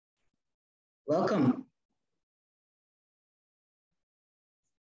Welcome.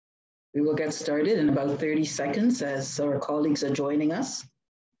 We will get started in about 30 seconds as our colleagues are joining us.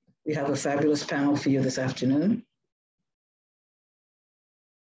 We have a fabulous panel for you this afternoon.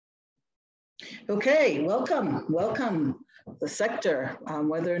 Okay, welcome. The sector,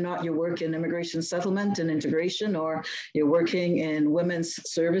 whether or not you work in immigration settlement and integration or you're working in women's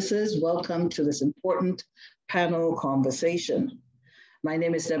services, welcome to this important panel conversation. My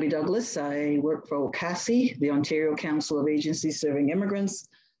name is Debbie Douglas. I work for OCASI, the Ontario Council of Agencies Serving Immigrants.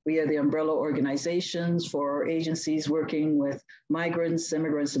 We are the umbrella organizations for agencies working with migrants,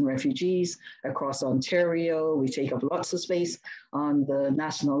 immigrants, and refugees across Ontario. We take up lots of space on the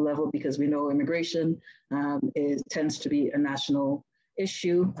national level because we know immigration tends to be a national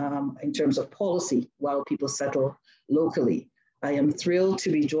issue in terms of policy while people settle locally. I am thrilled to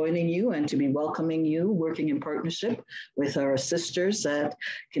be joining you and to be welcoming you, working in partnership with our sisters at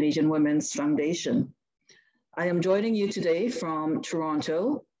Canadian Women's Foundation. I am joining you today from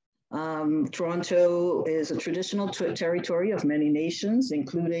Toronto. Toronto is a traditional territory of many nations,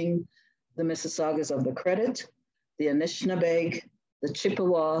 including the Mississaugas of the Credit, the Anishinaabe, the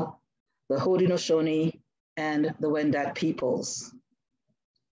Chippewa, the Haudenosaunee, and the Wendat peoples.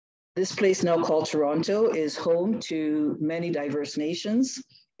 This place now called Toronto is home to many diverse nations,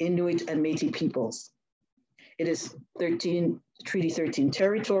 Inuit and Métis peoples. It is Treaty 13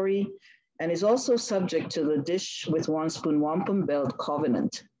 territory and is also subject to the Dish with One Spoon Wampum Belt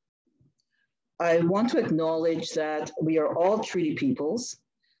Covenant. I want to acknowledge that we are all treaty peoples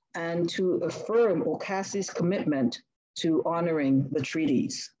and to affirm OCASI's commitment to honoring the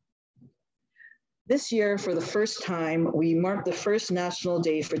treaties. This year, for the first time, we mark the first National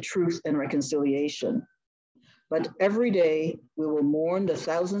Day for Truth and Reconciliation. But every day, we will mourn the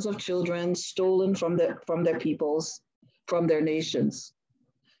thousands of children stolen from their peoples, from their nations.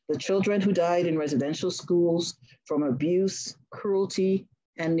 The children who died in residential schools from abuse, cruelty,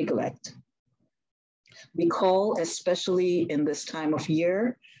 and neglect. We call, especially in this time of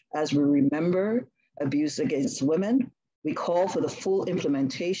year, as we remember abuse against women, we call for the full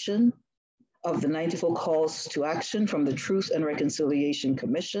implementation of the 94 calls to action from the Truth and Reconciliation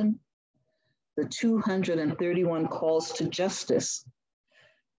Commission, the 231 calls to justice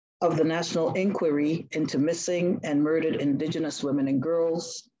of the National Inquiry into Missing and Murdered Indigenous Women and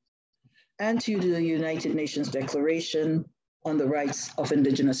Girls, and to the United Nations Declaration on the Rights of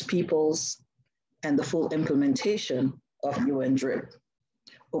Indigenous Peoples, and the full implementation of UN DRIP.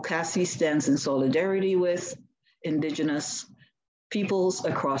 OCASI stands in solidarity with Indigenous peoples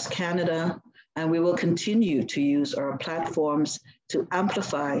across Canada, and we will continue to use our platforms to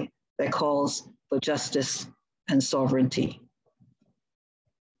amplify their calls for justice and sovereignty.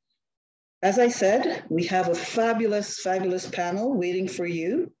 As I said, we have a fabulous panel waiting for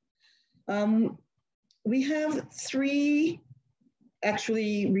you. We have three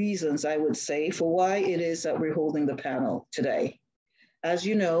reasons, I would say, for why it is that we're holding the panel today. As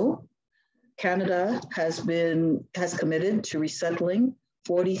you know, Canada has committed to resettling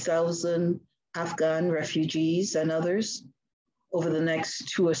 40,000 Afghan refugees and others over the next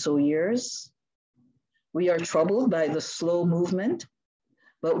 2 or so years. We are troubled by the slow movement,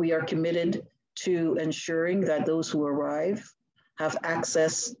 but we are committed to ensuring that those who arrive have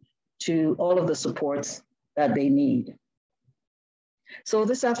access to all of the supports that they need. So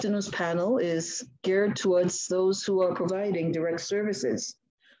this afternoon's panel is geared towards those who are providing direct services,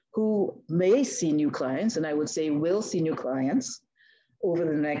 who may see new clients, and I would say will see new clients over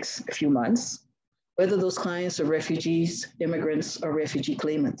the next few months, whether those clients are refugees, immigrants, or refugee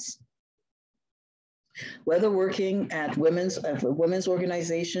claimants. Whether working at women's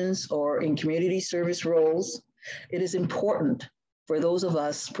organizations or in community service roles, it is important for those of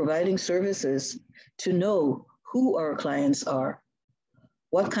us providing services to know who our clients are,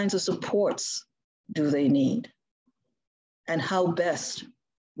 what kinds of supports do they need, and how best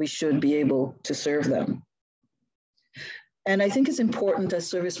we should be able to serve them. And I think it's important as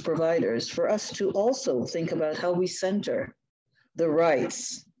service providers for us to also think about how we center the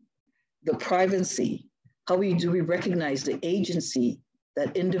rights, the privacy, how do we recognize the agency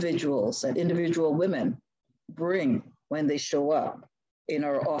that individual women bring when they show up in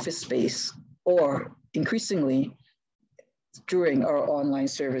our office space, or increasingly during our online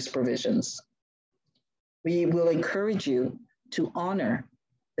service provisions. We will encourage you to honor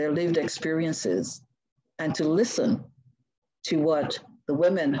their lived experiences and to listen to what the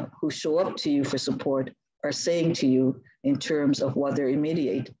women who show up to you for support are saying to you in terms of what their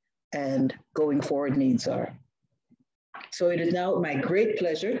immediate and going forward needs are. So it is now my great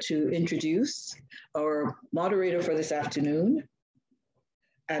pleasure to introduce our moderator for this afternoon,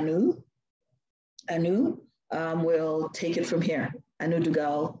 Anu. Anu will take it from here. Anu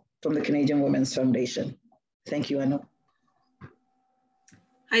Dugal from the Canadian Women's Foundation. Thank you, Anu.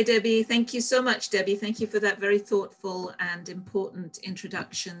 Hi, Debbie. Thank you so much, Debbie. Thank you for that very thoughtful and important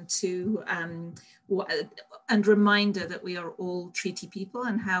introduction to and reminder that we are all treaty people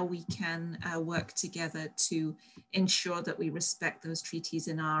and how we can work together to ensure that we respect those treaties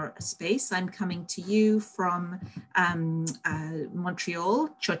in our space. I'm coming to you from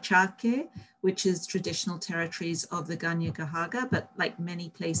Montreal, Tiohtià:ke, which is traditional territories of the Kanien'kehá:ka, but like many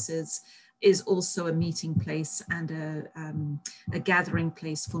places, is also a meeting place and a gathering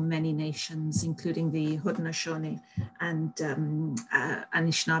place for many nations, including the Haudenosaunee and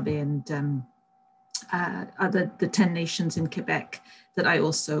Anishinaabe and the 10 nations in Quebec that I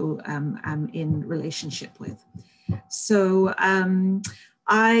also am in relationship with. So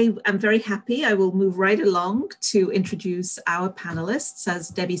I am very happy. I will move right along to introduce our panelists. As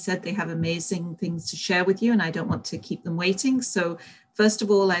Debbie said, they have amazing things to share with you and I don't want to keep them waiting. So first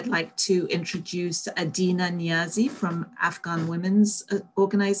of all, I'd like to introduce Adina Niazi from Afghan Women's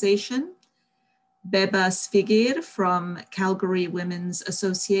Organization, Beba Sfigir from Calgary Women's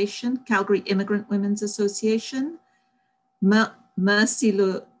Association, Calgary Immigrant Women's Association, Mercy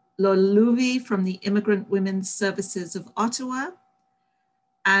Loluvi from the Immigrant Women's Services of Ottawa,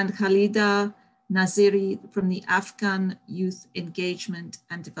 and Khalida Naziri from the Afghan Youth Engagement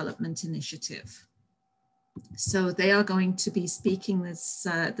and Development Initiative. So they are going to be speaking this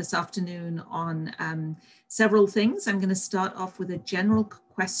afternoon on several things. I'm going to start off with a general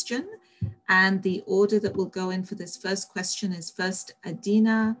question, and the order that will go in for this first question is first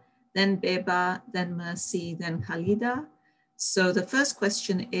Adina, then Beba, then Mercy, then Khalida. So the first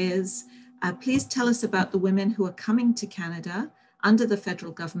question is, please tell us about the women who are coming to Canada under the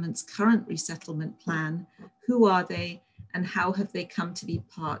federal government's current resettlement plan. Who are they and how have they come to be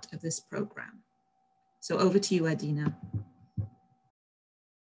part of this program? So over to you, Adina.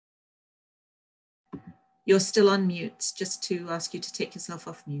 You're still on mute, just to ask you to take yourself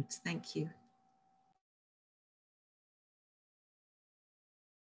off mute. Thank you.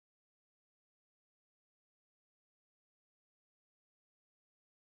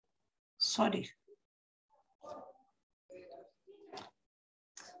 Sorry.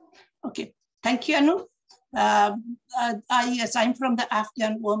 Okay, thank you, Anu. Yes, I'm from the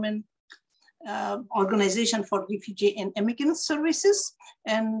Afghan Women Organization for Refugee and Immigrant Services,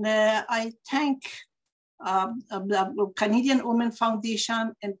 and I thank the Canadian Women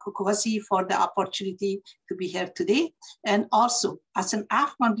Foundation and Kukwasi for the opportunity to be here today. And also, as an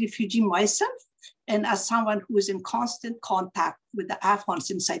Afghan refugee myself, and as someone who is in constant contact with the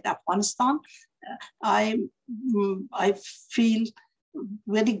Afghans inside Afghanistan, I feel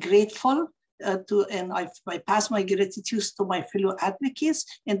very grateful and I pass my gratitude to my fellow advocates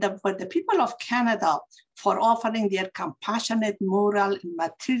and for the people of Canada for offering their compassionate, moral, and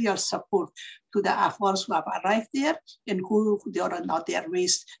material support to the Afghans who have arrived there and who they are on their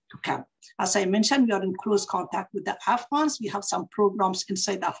ways to come. As I mentioned, we are in close contact with the Afghans. We have some programs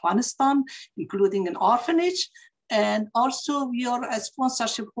inside Afghanistan, including an orphanage. And also we are a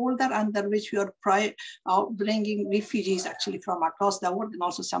sponsorship holder under which we are bringing refugees actually from across the world and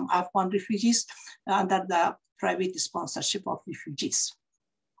also some Afghan refugees under the private sponsorship of refugees.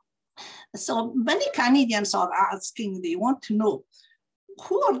 So many Canadians are asking, they want to know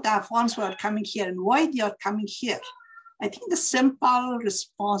who are the Afghans who are coming here and why they are coming here. I think the simple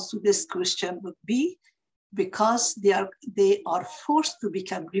response to this question would be because they are forced to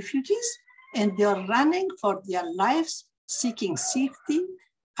become refugees and they are running for their lives, seeking safety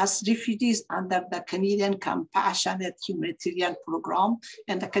as refugees under the Canadian Compassionate Humanitarian Program.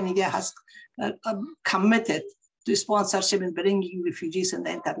 And the Canada has committed to sponsorship and bringing refugees in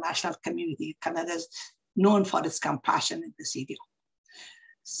the international community. Canada is known for its compassion in this area.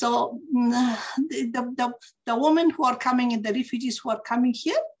 So the women who are coming and the refugees who are coming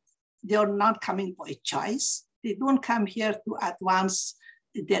here, they are not coming by choice. They don't come here to advance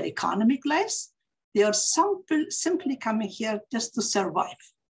their economic lives. They are simply coming here just to survive.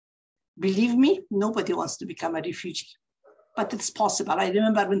 Believe me, nobody wants to become a refugee, but it's possible. I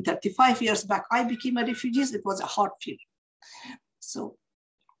remember when 35 years back, I became a refugee, it was a hard feeling. So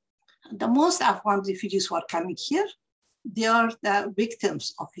the most Afghan refugees who are coming here, they are the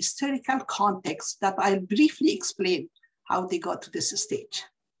victims of historical context that I'll briefly explain how they got to this stage.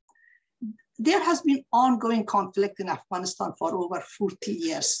 There has been ongoing conflict in Afghanistan for over 40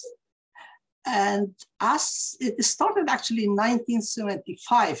 years. And as it started actually in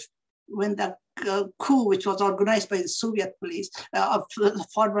 1975, when the coup, which was organized by the Soviet police, of the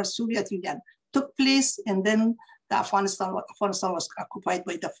former Soviet Union, took place, and then Afghanistan was occupied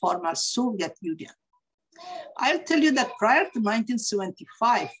by the former Soviet Union. I'll tell you that prior to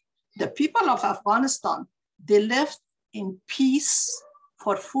 1975, the people of Afghanistan, they lived in peace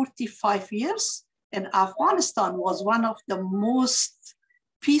for 45 years, and Afghanistan was one of the most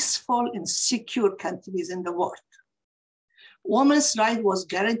peaceful and secure countries in the world. Women's right was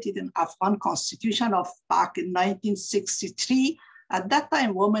guaranteed in Afghan constitution of back in 1963. At that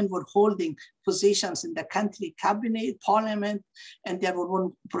time, women were holding positions in the country cabinet, parliament, and there were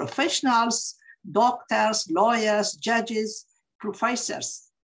professionals, doctors, lawyers, judges, professors.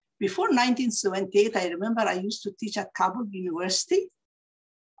 Before 1978, I remember I used to teach at Kabul University.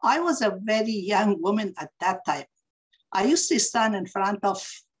 I was a very young woman at that time. I used to stand in front of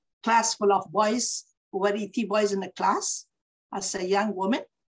a class full of boys, over 80 boys in a class, as a young woman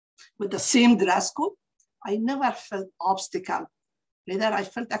with the same dress code. I never felt obstacle. Rather, I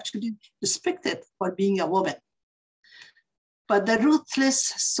felt actually respected for being a woman. But the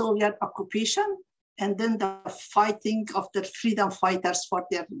ruthless Soviet occupation and then the fighting of the freedom fighters for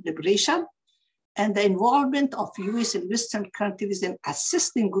their liberation and the involvement of US and Western countries in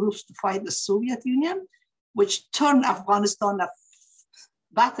assisting groups to fight the Soviet Union, which turned Afghanistan a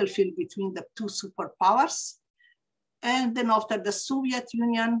battlefield between the two superpowers. And then after the Soviet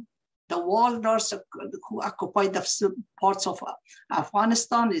Union, the warlords who occupied the parts of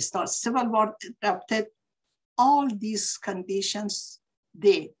Afghanistan, they start civil war erupted. All these conditions,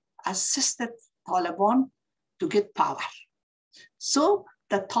 they assisted Taliban to get power. So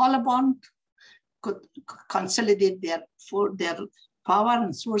the Taliban could consolidate their power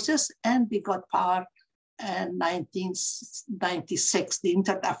and sources, and they got power in 1996. They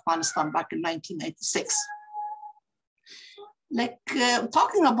entered Afghanistan back in 1996.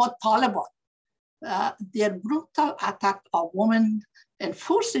 Talking about Taliban, their brutal attack of women and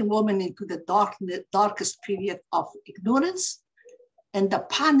forcing women into the darkest period of ignorance and the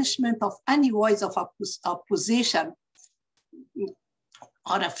punishment of any voice of opposition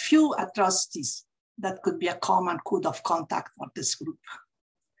are a few atrocities that could be a common code of conduct for this group.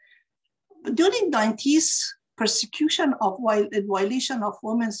 But during the 90s, persecution of violation of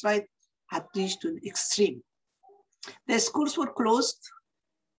women's rights had reached an extreme. The schools were closed.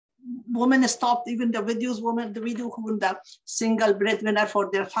 Women stopped, even the videos, the video who were the single breadwinner for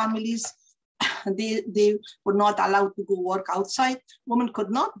their families, they were not allowed to go work outside. Women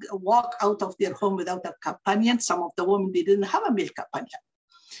could not walk out of their home without a companion. Some of the women, they didn't have a male companion.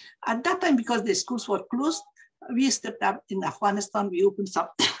 At that time, because the schools were closed, we stepped up in Afghanistan. We opened some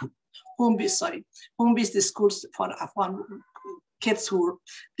home-based schools for Afghan kids who were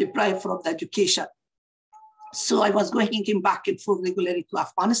deprived from the education. So I was going back and forth regularly to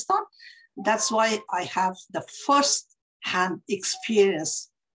Afghanistan. That's why I have the first-hand experience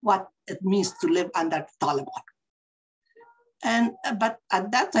what it means to live under the Taliban. But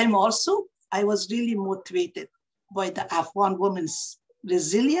at that time also, I was really motivated by the Afghan women's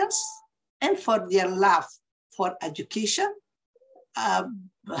resilience and for their love for education.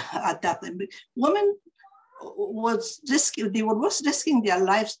 At that time, women they were risking their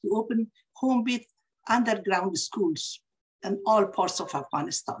lives to open home-based underground schools in all parts of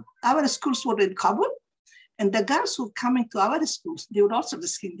Afghanistan. Our schools were in Kabul, and the girls who were coming to our schools, they were also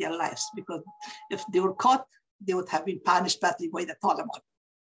risking their lives because if they were caught, they would have been punished badly by the Taliban.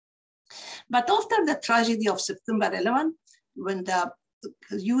 But after the tragedy of September 11, when the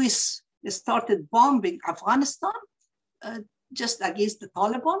US started bombing Afghanistan just against the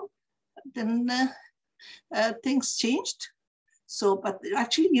Taliban, then things changed. So, but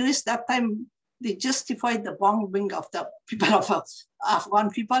actually US that time, they justified the bombing of the people of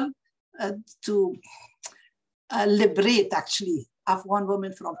Afghan people to liberate actually Afghan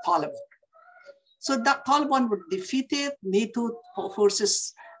women from Taliban. So the Taliban were defeated, NATO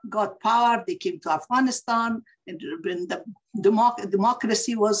forces got power, they came to Afghanistan, and when the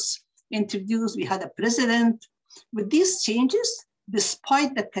democracy was introduced, we had a president. With these changes,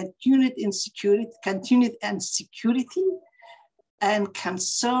 despite the continued insecurity and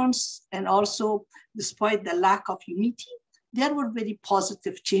concerns, and also despite the lack of unity, there were very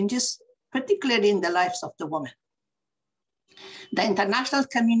positive changes, particularly in the lives of the women. The international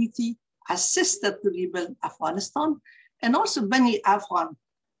community assisted to rebuild Afghanistan, and also many Afghan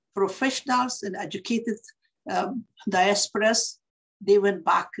professionals and educated diasporas, they went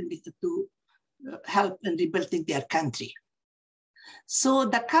back to help in rebuilding their country. So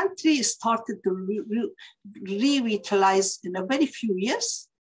the country started to revitalize in a very few years,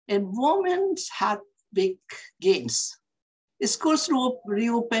 and women had big gains. Schools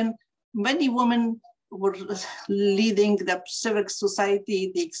reopened, many women were leading the civic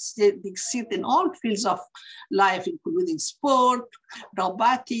society. They exist in all fields of life, including sport,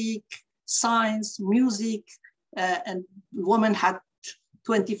 robotic, science, music, and women had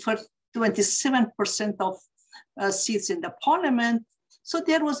 27% of seats in the parliament. So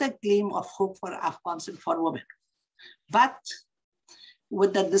there was a gleam of hope for Afghans and for women. But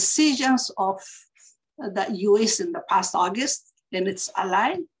with the decisions of the US in the past August and its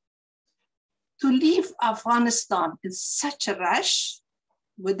ally to leave Afghanistan in such a rush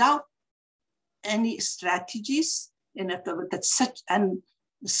without any strategies and with such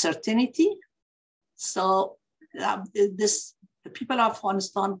uncertainty. So the people of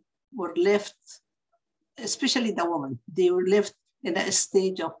Afghanistan were left, especially the women, they were left in a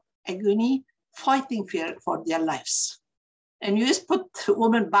stage of agony, fighting for their lives. And US put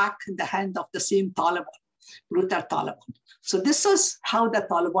women back in the hand of the same Taliban, brutal Taliban. So this is how the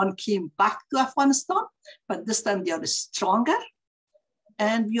Taliban came back to Afghanistan, but this time they are stronger.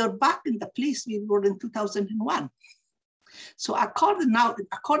 And we are back in the place we were in 2001. So according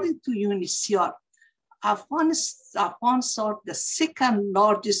to UNHCR, Afghans are the second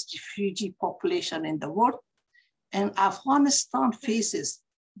largest refugee population in the world, and Afghanistan faces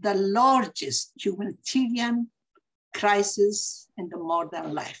the largest humanitarian crisis in the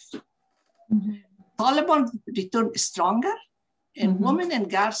modern life. Mm-hmm. Taliban returned stronger, and mm-hmm. women and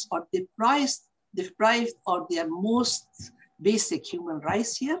girls are deprived of their most basic human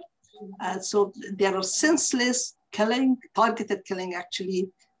rights here. So there are senseless killing, targeted killing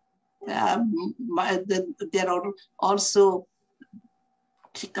actually. There are also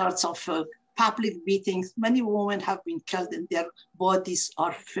records of public beatings. Many women have been killed and their bodies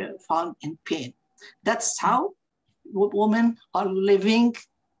are found in pain. That's how women are living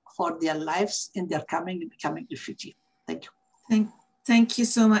for their lives and they're becoming refugee. Thank you. Thank you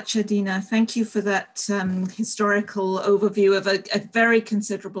so much, Adina. Thank you for that historical overview of a very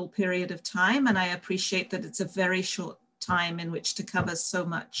considerable period of time. And I appreciate that it's a very short time in which to cover so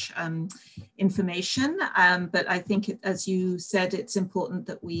much information. But I think, as you said, it's important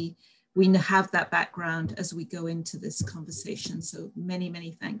that we have that background as we go into this conversation. So many, many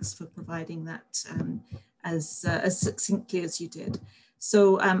thanks for providing that as succinctly as you did.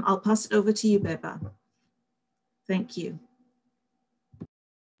 So I'll pass it over to you, Beba. Thank you.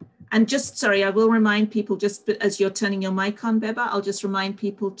 And just, sorry, I will remind people, just as you're turning your mic on, Beba, I'll just remind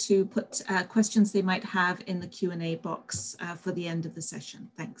people to put questions they might have in the Q&A box for the end of the session.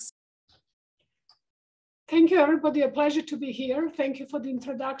 Thanks. Thank you, everybody. A pleasure to be here. Thank you for the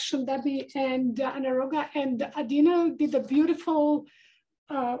introduction, Debbie and Anaroga. And Adina did a beautiful,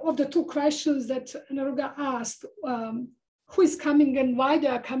 of the two questions that Anaroga asked, who is coming and why they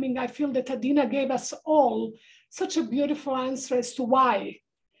are coming. I feel that Adina gave us all such a beautiful answer as to why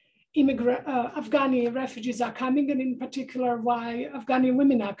Afghani refugees are coming, and in particular, why Afghani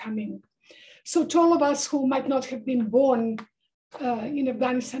women are coming. So to all of us who might not have been born in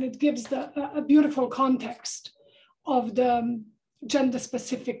Afghanistan, it gives a beautiful context of the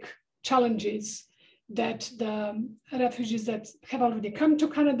gender-specific challenges that the refugees that have already come to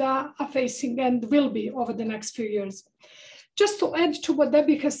Canada are facing and will be over the next few years. Just to add to what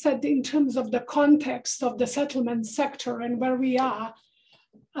Debbie has said in terms of the context of the settlement sector and where we are,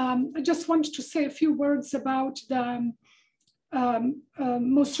 I just wanted to say a few words about the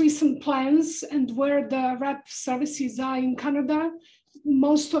most recent plans and where the REP services are in Canada.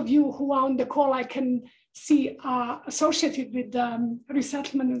 Most of you who are on the call, I can see are associated with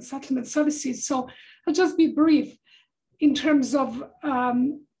resettlement and settlement services. So I'll just be brief in terms of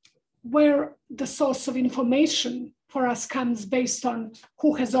where the source of information for us comes based on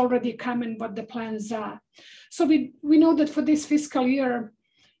who has already come and what the plans are. So we know that for this fiscal year,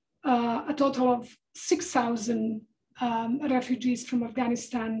 a total of 6,000 refugees from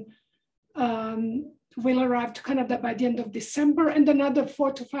Afghanistan will arrive to Canada by the end of December, and another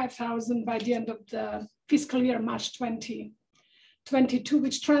 4,000 to 5,000 by the end of the fiscal year, March 2022,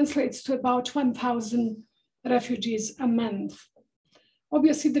 which translates to about 1,000 refugees a month.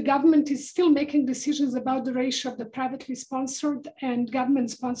 Obviously, the government is still making decisions about the ratio of the privately sponsored and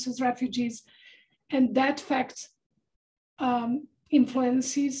government-sponsored refugees, and that fact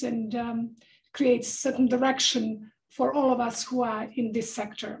influences and creates certain direction for all of us who are in this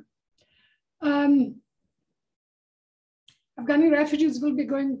sector. Afghani refugees will be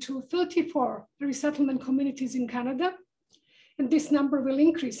going to 34 resettlement communities in Canada, and this number will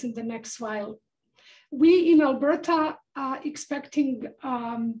increase in the next while. We in Alberta are expecting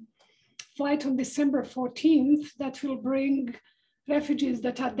flight on December 14th that will bring refugees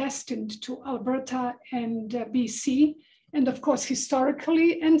that are destined to Alberta and BC. And of course,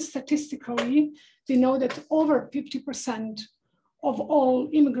 historically and statistically, we know that over 50% of all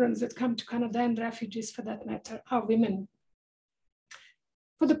immigrants that come to Canada, and refugees for that matter, are women.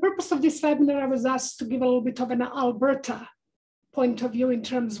 For the purpose of this webinar, I was asked to give a little bit of an Alberta point of view in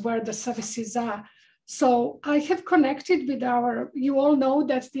terms where the services are. So I have connected with you all know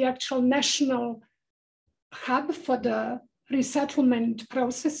that the actual national hub for the resettlement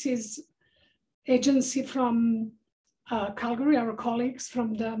process is agency from Calgary, our colleagues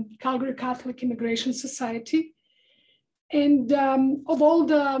from the Calgary Catholic Immigration Society. And of all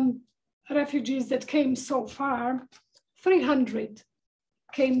the refugees that came so far, 300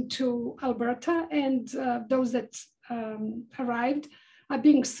 came to Alberta, and those that arrived are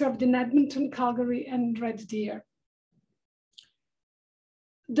being served in Edmonton, Calgary, and Red Deer.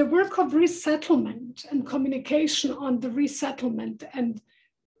 The work of resettlement and communication on the resettlement, and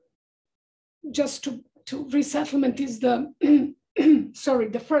just to resettlement is the, sorry,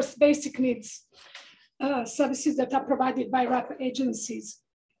 the first basic needs services that are provided by RAP agencies.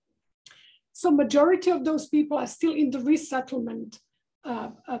 So majority of those people are still in the resettlement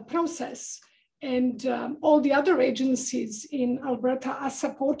process, and all the other agencies in Alberta are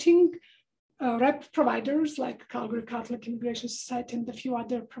supporting RAP providers like Calgary Catholic Immigration Society and a few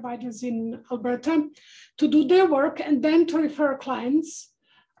other providers in Alberta to do their work and then to refer clients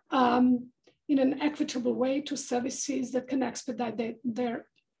in an equitable way to services that can expedite their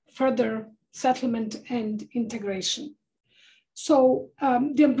further settlement and integration. So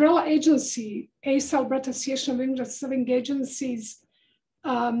the umbrella agency, ACE Alberta Association of Immigrant Serving Agencies,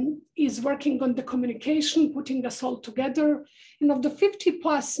 is working on the communication, putting us all together. And of the 50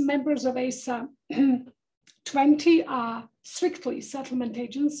 plus members of ASA, 20 are strictly settlement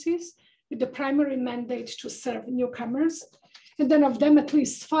agencies with the primary mandate to serve newcomers. And then of them, at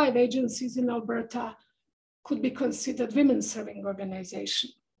least 5 agencies in Alberta could be considered women serving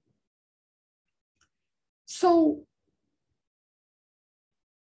organization. So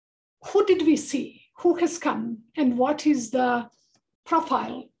who did we see? Who has come? And what is the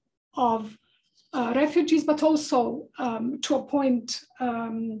profile of refugees, but also to a point,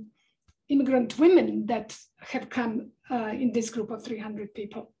 immigrant women that have come in this group of 300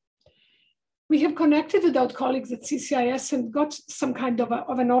 people. We have connected with our colleagues at CCIS and got some kind of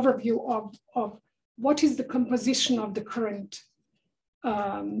an overview of what is the composition of the current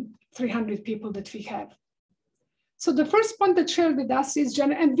 300 people that we have. So the first point that shared with us is,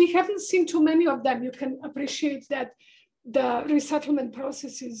 and we haven't seen too many of them. You can appreciate that the resettlement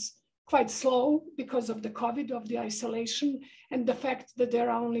process is quite slow because of the COVID, of the isolation, and the fact that there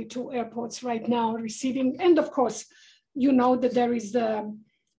are only 2 airports right now receiving. And of course, you know that there is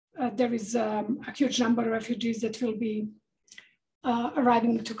a huge number of refugees that will be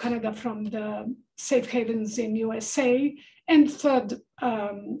arriving to Canada from the safe havens in USA and third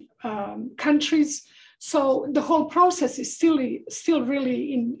countries. So the whole process is still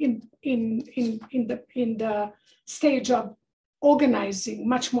really in the stage of organizing,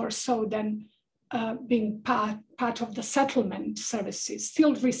 much more so than being part of the settlement services,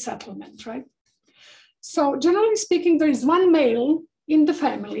 still resettlement, right? So generally speaking, there is one male in the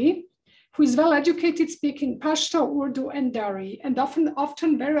family who is well educated, speaking Pashto, Urdu, and Dari, and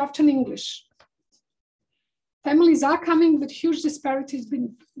very often English. Families are coming with huge disparities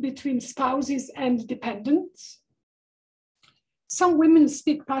between spouses and dependents. Some women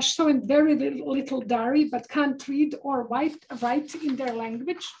speak Pashto and very little Dari, but can't read or write in their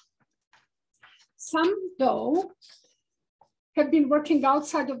language. Some, though, have been working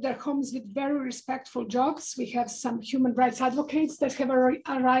outside of their homes with very respectful jobs. We have some human rights advocates that have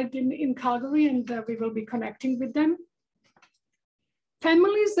arrived in Calgary, and we will be connecting with them.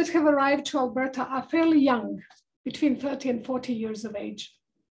 Families that have arrived to Alberta are fairly young, between 30 and 40 years of age.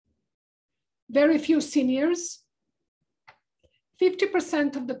 Very few seniors.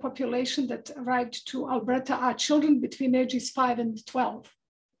 50% of the population that arrived to Alberta are children between ages 5 and 12.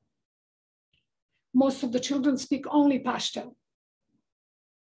 Most of the children speak only Pashto.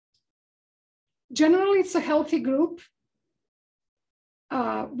 Generally, it's a healthy group.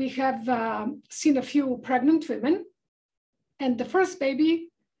 We have seen a few pregnant women, and the first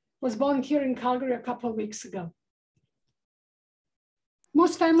baby was born here in Calgary a couple of weeks ago.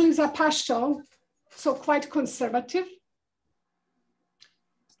 Most families are Pashto, so quite conservative.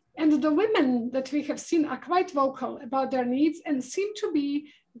 And the women that we have seen are quite vocal about their needs and seem to be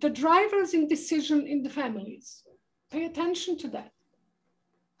the drivers in decision in the families. Pay attention to that.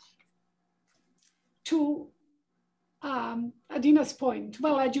 To Adina's point,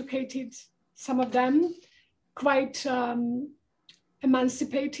 well-educated, some of them, quite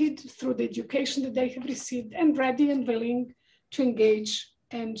emancipated through the education that they have received, and ready and willing to engage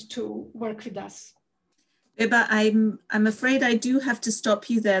and to work with us Biba, I'm afraid I do have to stop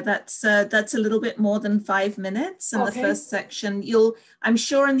you there. That's a little bit more than 5 minutes in the first section. I'm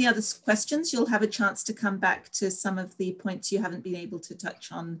sure in the other questions you'll have a chance to come back to some of the points you haven't been able to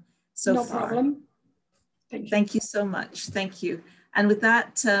touch on so far. No problem. Thank you. Thank you so much. Thank you. And with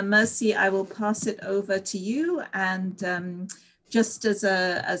that, Mercy, I will pass it over to you. And just as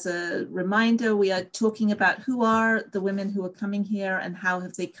a reminder, we are talking about who are the women who are coming here and how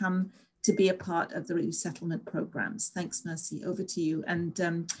have they come to be a part of the resettlement programs. Thanks, Mercy. Over to you.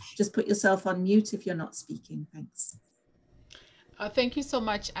 And just put yourself on mute if you're not speaking. Thanks. Thank you so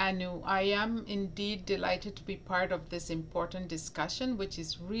much, Anu. I am indeed delighted to be part of this important discussion, which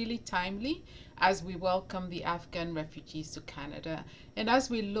is really timely as we welcome the Afghan refugees to Canada and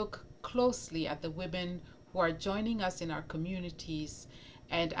as we look closely at the women who are joining us in our communities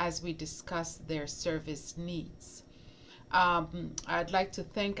and as we discuss their service needs. I'd like to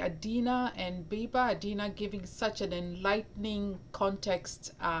thank Adina and Biba. Adina giving such an enlightening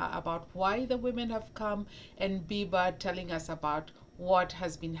context about why the women have come, and Biba telling us about what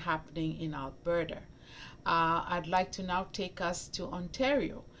has been happening in Alberta. I'd like to now take us to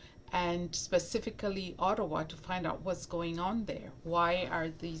Ontario and specifically Ottawa to find out what's going on there. Why are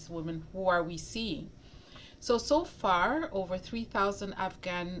these women, who are we seeing? So far, over 3,000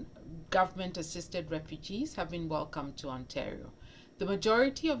 Afghan government-assisted refugees have been welcomed to Ontario. The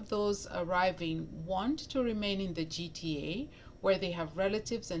majority of those arriving want to remain in the GTA, where they have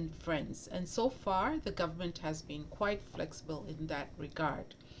relatives and friends, and so far the government has been quite flexible in that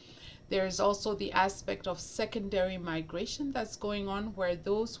regard. There is also the aspect of secondary migration that's going on, where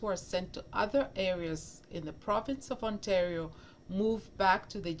those who are sent to other areas in the province of Ontario move back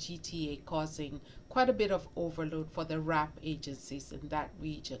to the GTA, causing quite a bit of overload for the RAP agencies in that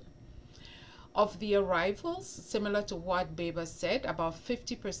region. Of the arrivals, similar to what Beba said, about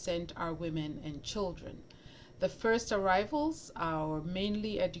 50% are women and children. The first arrivals are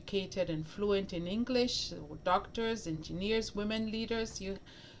mainly educated and fluent in English, doctors, engineers, women leaders,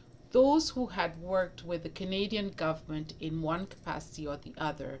 those who had worked with the Canadian government in one capacity or the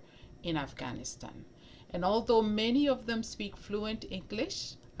other in Afghanistan. And although many of them speak fluent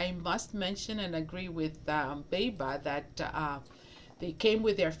English, I must mention and agree with Beba that they came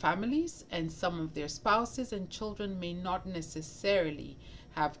with their families, and some of their spouses and children may not necessarily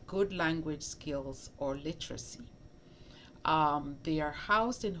have good language skills or literacy. They are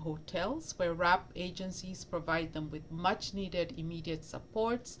housed in hotels where RAP agencies provide them with much needed immediate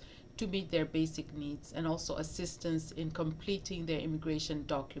supports to meet their basic needs, and also assistance in completing their immigration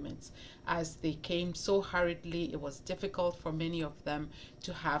documents. As they came so hurriedly, it was difficult for many of them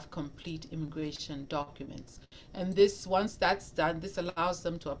to have complete immigration documents. And this, once that's done, this allows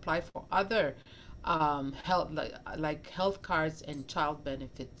them to apply for other health cards and child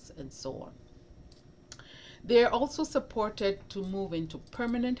benefits and so on. They're also supported to move into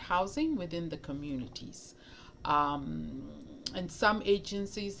permanent housing within the communities. And some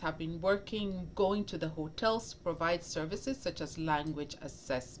agencies have been going to the hotels to provide services such as language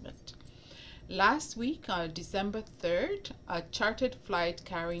assessment. Last week, December 3rd, a chartered flight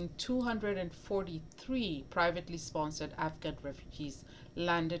carrying 243 privately sponsored Afghan refugees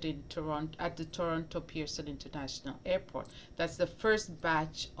landed in Toronto at the Toronto Pearson International Airport. That's the first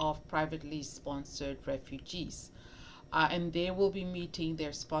batch of privately sponsored refugees. And they will be meeting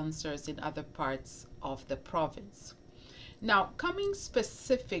their sponsors in other parts of the province. Now, coming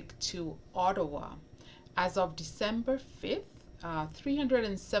specific to Ottawa, as of December 5th,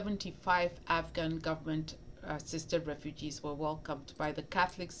 375 Afghan government-assisted refugees were welcomed by the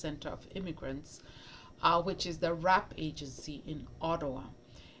Catholic Center of Immigrants, which is the RAP agency in Ottawa.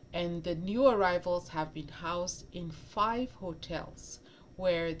 And the new arrivals have been housed in 5 hotels,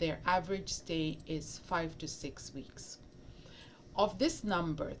 where their average stay is 5 to 6 weeks. Of this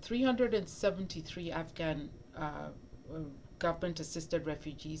number, 373 Afghan government-assisted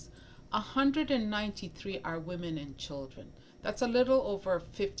refugees, 193 are women and children. That's a little over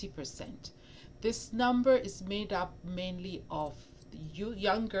 50%. This number is made up mainly of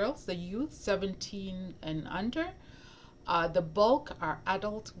young girls, the youth, 17 and under. The bulk are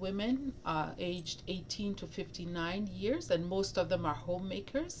adult women aged 18 to 59 years, and most of them are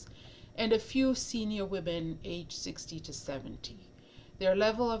homemakers, and a few senior women aged 60 to 70. Their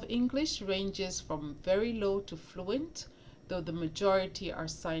level of English ranges from very low to fluent, though the majority are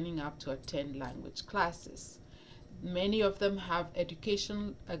signing up to attend language classes. Many of them have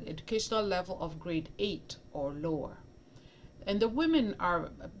educational level of grade 8 or lower. And the women are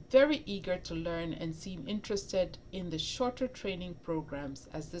very eager to learn and seem interested in the shorter training programs,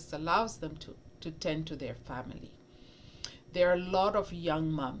 as this allows them to tend to their family. there are a lot of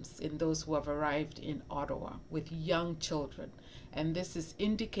young moms in those who have arrived in Ottawa with young children, and this is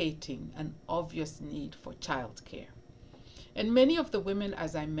indicating an obvious need for childcare. And many of the women,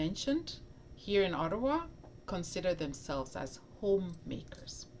 as I mentioned, here in Ottawa consider themselves as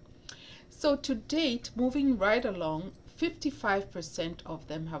homemakers. So to date, moving right along, 55% of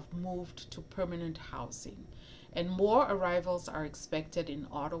them have moved to permanent housing. And more arrivals are expected in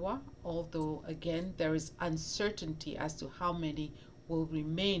Ottawa, although again, there is uncertainty as to how many will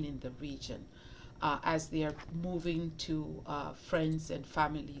remain in the region as they are moving to friends and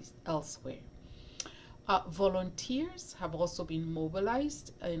families elsewhere. Volunteers have also been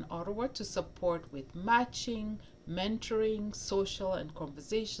mobilized in Ottawa to support with matching, mentoring, social and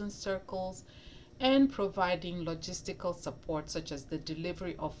conversation circles, and providing logistical support such as the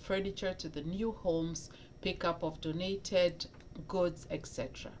delivery of furniture to the new homes, pickup of donated goods,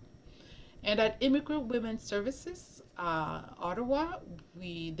 etc. And at Immigrant Women's Services, Ottawa,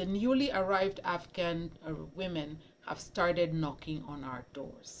 the newly arrived Afghan women have started knocking on our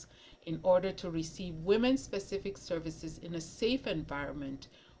doors in order to receive women-specific services in a safe environment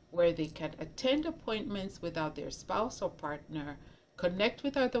where they can attend appointments without their spouse or partner, connect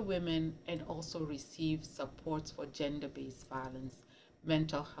with other women, and also receive supports for gender-based violence,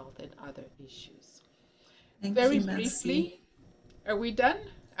 mental health, and other issues. Thank Very you, briefly, are we done?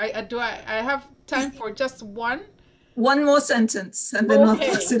 I have time for just one? One more sentence and then Okay.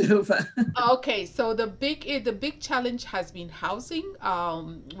 I'll pass it over. Okay, so the big challenge has been housing,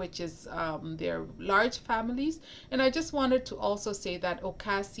 which is their large families. And I just wanted to also say that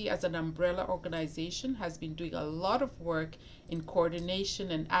OCASI as an umbrella organization has been doing a lot of work in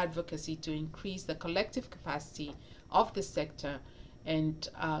coordination and advocacy to increase the collective capacity of the sector and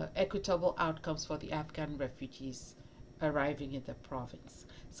equitable outcomes for the Afghan refugees arriving in the province.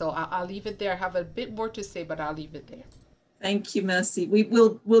 So I'll leave it there. I have a bit more to say, but I'll leave it there. Thank you, Mercy.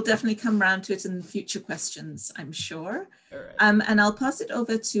 We'll definitely come round to it in future questions, I'm sure. All right. And I'll pass it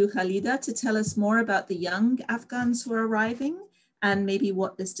over to Khalida to tell us more about the young Afghans who are arriving and maybe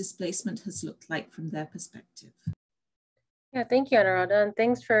what this displacement has looked like from their perspective. Yeah, thank you, Anuradha, and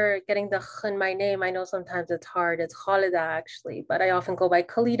thanks for getting the kh in my name. I know sometimes it's hard. It's Khalida actually, but I often go by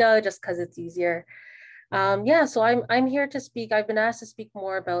Khalida just because it's easier. Yeah, so I'm here to speak. I've been asked to speak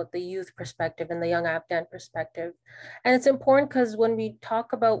more about the youth perspective and the young Afghan perspective. And it's important because when we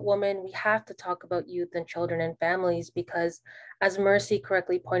talk about women, we have to talk about youth and children and families because, as Mercy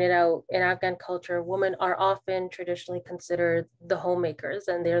correctly pointed out, in Afghan culture, women are often traditionally considered the homemakers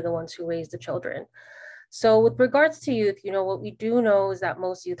and they're the ones who raise the children. So with regards to youth, what we do know is that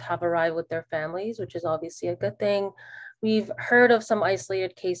most youth have arrived with their families, which is obviously a good thing. We've heard of some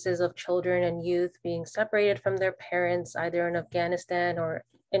isolated cases of children and youth being separated from their parents, either in Afghanistan or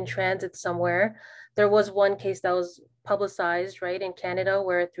in transit somewhere. There was one case that was publicized, right, in Canada,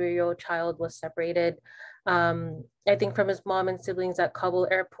 where a 3-year-old child was separated, I think from his mom and siblings at Kabul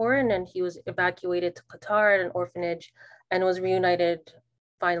airport, and then he was evacuated to Qatar at an orphanage and was reunited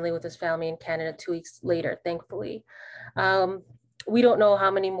finally with his family in Canada 2 weeks later, thankfully. We don't know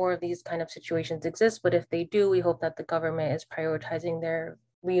how many more of these kind of situations exist, but if they do, we hope that the government is prioritizing their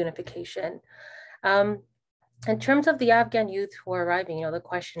reunification. In terms of the Afghan youth who are arriving, the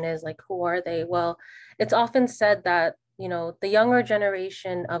question is like, who are they? Well, it's often said that, the younger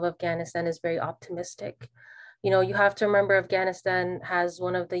generation of Afghanistan is very optimistic. You have to remember Afghanistan has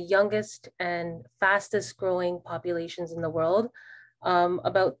one of the youngest and fastest growing populations in the world.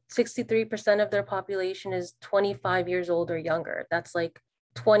 About 63% of their population is 25 years old or younger. That's like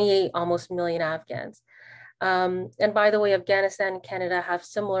 28 almost million Afghans. And by the way, Afghanistan and Canada have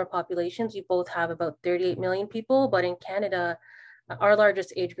similar populations. We both have about 38 million people, but in Canada, our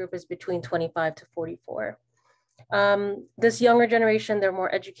largest age group is between 25 to 44. This younger generation, they're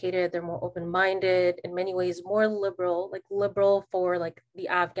more educated, they're more open-minded, in many ways more liberal, like liberal for like the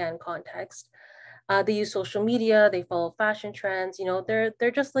Afghan context. They use social media, they follow fashion trends,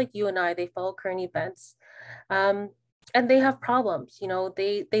 they're just like you and I, they follow current events. And they have problems,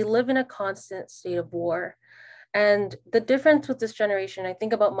 they live in a constant state of war. And the difference with this generation, I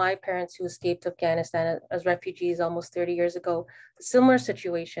think about my parents who escaped Afghanistan as refugees almost 30 years ago, the similar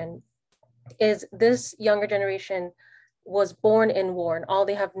situation is this younger generation was born in war and all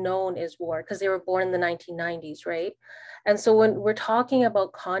they have known is war because they were born in the 1990s, right? And so when we're talking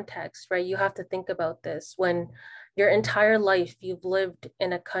about context, right, you have to think about this. When your entire life you've lived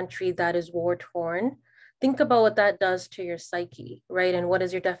in a country that is war torn, think about what that does to your psyche, right? And what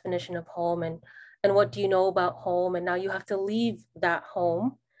is your definition of home and what do you know about home? And now you have to leave that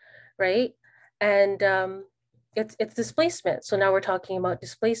home, right? And it's displacement. So now we're talking about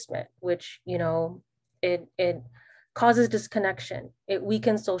displacement, which, it causes disconnection. It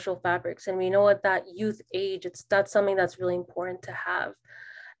weakens social fabrics. And we know at that youth age, that's something that's really important to have.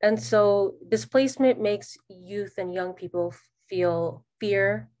 And so displacement makes youth and young people feel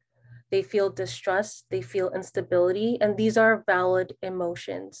fear, they feel distrust, they feel instability, and these are valid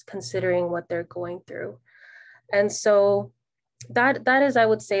emotions considering what they're going through. And so that is, I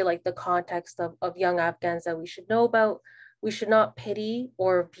would say, like the context of young Afghans that we should know about. We should not pity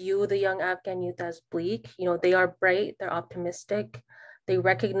or view the young Afghan youth as bleak. You know, they are bright, they're optimistic, they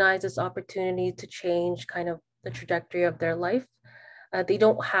recognize this opportunity to change kind of the trajectory of their life. They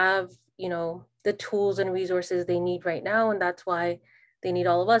don't have, you know, the tools and resources they need right now, and that's why they need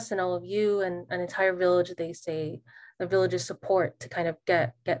all of us and all of you and an entire village, they say, the village's support to kind of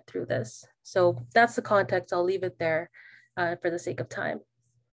get through this. So that's the context. I'll leave it there for the sake of time.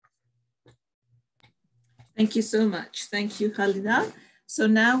 Thank you so much. Thank you, Khalida. So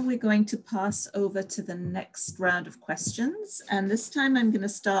now we're going to pass over to the next round of questions. And this time I'm going to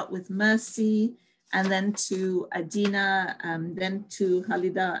start with Mercy, and then to Adina, then to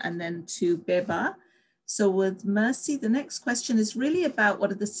Khalida, and then to Beba. So with Mercy, the next question is really about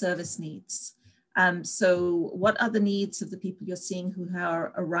what are the service needs? So what are the needs of the people you're seeing who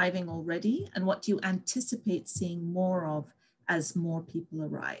are arriving already? And what do you anticipate seeing more of as more people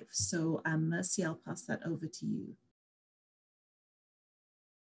arrive? So Mercy, I'll pass that over to you.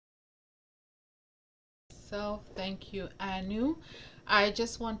 So thank you, Anu. I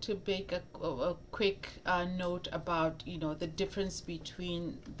just want to make a quick note about, you know, the difference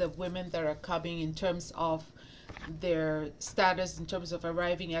between the women that are coming in terms of their status in terms of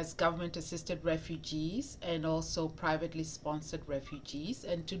arriving as government-assisted refugees and also privately sponsored refugees,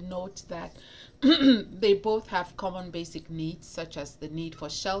 and to note that they both have common basic needs, such as the need for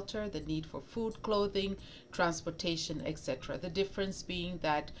shelter, the need for food, clothing, transportation, etc. The difference being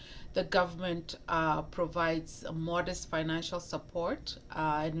that the government provides a modest financial support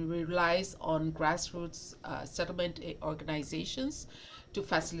and relies on grassroots settlement organizations to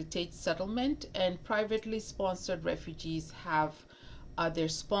facilitate settlement, and privately sponsored refugees have their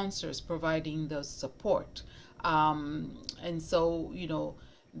sponsors providing the support. And so, you know,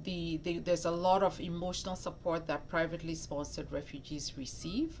 there's a lot of emotional support that privately sponsored refugees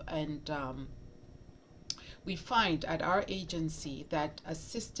receive, and we find at our agency that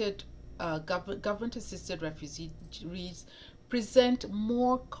government-assisted refugees present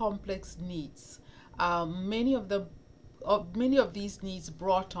more complex needs. Many of these needs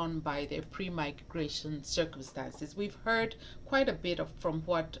brought on by their pre-migration circumstances. We've heard quite a bit from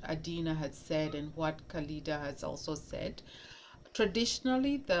what Adina had said and what Khalida has also said.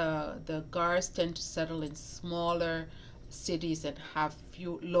 Traditionally, the GARs tend to settle in smaller cities and have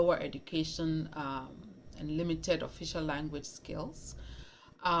lower education and limited official language skills.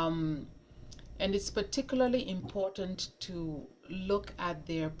 And it's particularly important to look at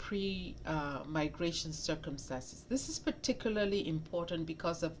their pre-migration circumstances. This is particularly important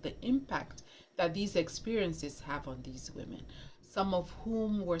because of the impact that these experiences have on these women, some of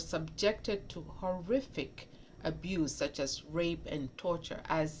whom were subjected to horrific abuse, such as rape and torture,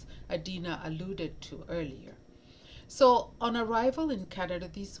 as Adina alluded to earlier. So on arrival in Canada,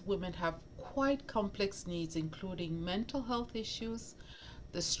 these women have quite complex needs, including mental health issues,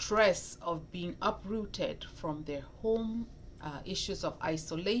 the stress of being uprooted from their home, issues of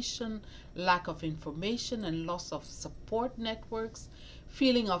isolation, lack of information and loss of support networks,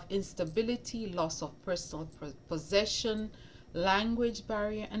 feeling of instability, loss of personal possession, language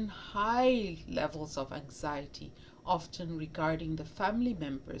barrier, and high levels of anxiety, often regarding the family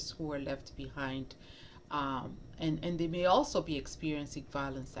members who are left behind. And they may also be experiencing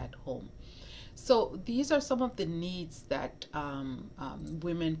violence at home. So these are some of the needs that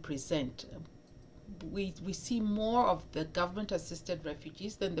women present. We see more of the government-assisted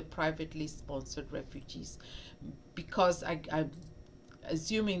refugees than the privately sponsored refugees, because I'm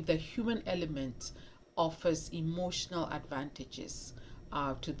assuming the human element offers emotional advantages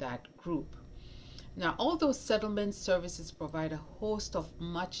to that group. Now, although settlement services provide a host of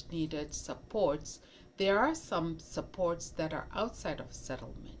much-needed supports, there are some supports that are outside of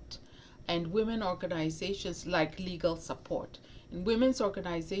settlement, and women organizations like legal support. And women's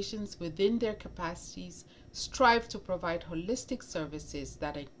organizations within their capacities strive to provide holistic services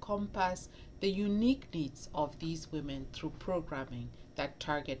that encompass the unique needs of these women through programming that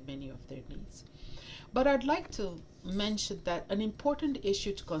target many of their needs. But I'd like to mention that an important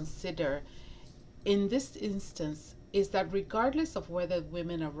issue to consider in this instance is that regardless of whether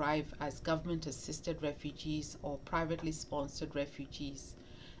women arrive as government-assisted refugees or privately sponsored refugees,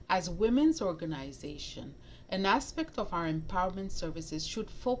 as women's organization, an aspect of our empowerment services should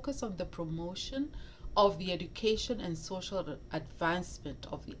focus on the promotion of the education and social advancement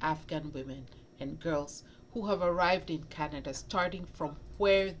of the Afghan women and girls who have arrived in Canada, starting from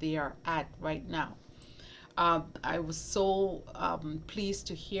where they are at right now. I was so pleased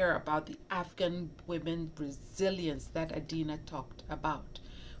to hear about the Afghan women resilience that Adina talked about.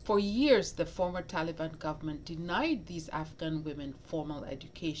 For years, the former Taliban government denied these Afghan women formal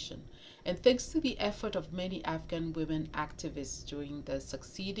education. And thanks to the effort of many Afghan women activists during the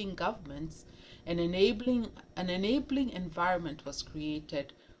succeeding governments, an enabling environment was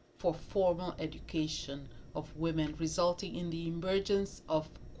created for formal education of women, resulting in the emergence of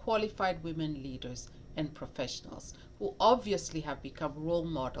qualified women leaders and professionals who obviously have become role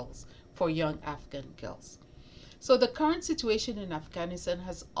models for young Afghan girls. So the current situation in Afghanistan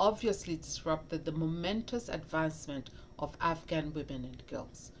has obviously disrupted the momentous advancement of Afghan women and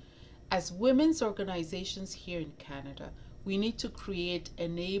girls. As women's organizations here in Canada, we need to create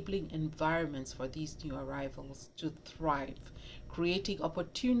enabling environments for these new arrivals to thrive, creating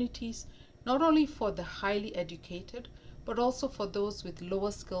opportunities not only for the highly educated, but also for those with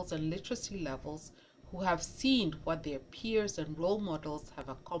lower skills and literacy levels who have seen what their peers and role models have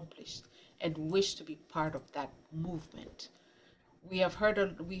accomplished and wish to be part of that movement. We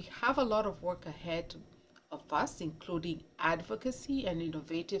have a lot of work ahead of us, including advocacy and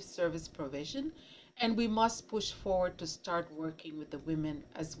innovative service provision, and we must push forward to start working with the women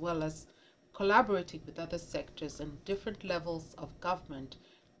as well as collaborating with other sectors and different levels of government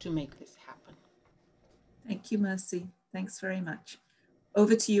to make this happen. Thank you, Mercy. Thanks very much.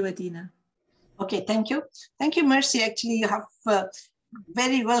 Over to you, Adina. Okay, thank you. Thank you, Mercy. Actually, you have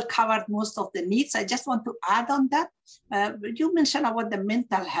very well covered most of the needs. I just want to add on that. You mentioned about the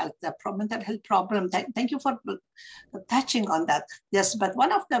mental health problem. Thank you for touching on that. Yes, but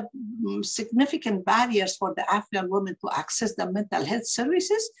one of the significant barriers for the Afghan women to access the mental health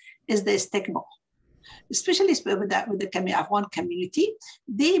services is the stigma. Especially with the Afghan community,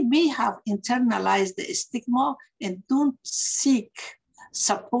 they may have internalized the stigma and don't seek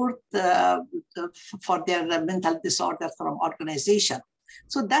support for their mental disorder from organization.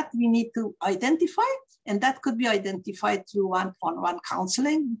 So that we need to identify, and that could be identified through one-on-one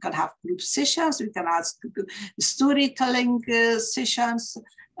counseling. We can have group sessions, we can ask storytelling sessions,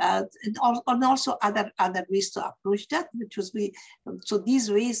 and also other ways to approach that, which was so these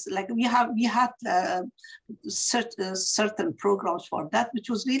ways, like we had certain programs for that, which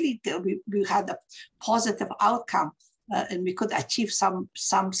was really, we had a positive outcome. And we could achieve some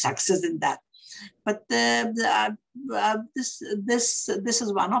success in that. But this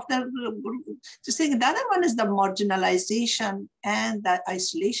is one of the things. The other one is the marginalization and the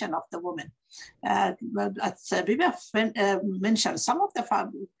isolation of the women. As Biba mentioned, some of the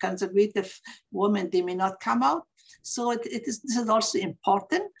conservative women, they may not come out. So this is also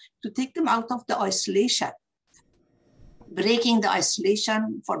important to take them out of the isolation. Breaking the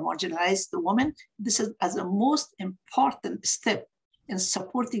isolation for marginalized women, this is as a most important step in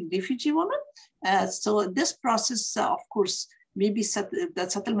supporting refugee women. So this process, of course, maybe the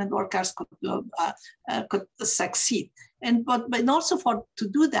settlement workers could succeed. But also to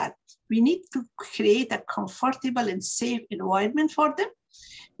do that, we need to create a comfortable and safe environment for them.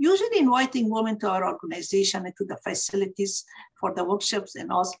 Usually inviting women to our organization and to the facilities for the workshops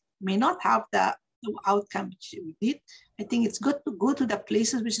and all may not have the outcome which we need. I think it's good to go to the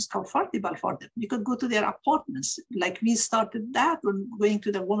places which is comfortable for them. You could go to their apartments, like we started that when going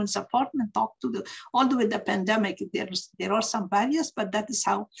to the woman's apartment, talk to the, although with the pandemic, there are some barriers, but that is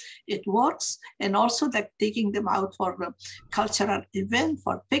how it works. And also like taking them out for a cultural event,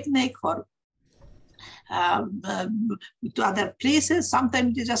 for picnic, for to other places.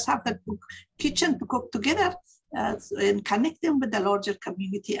 Sometimes you just have the kitchen to cook together. And connect them with the larger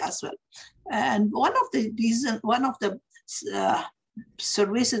community as well. And one of the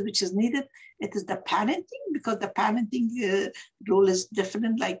services which is needed, it is the parenting, because the parenting role is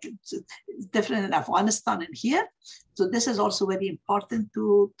different, like it's different in Afghanistan and here. So this is also very important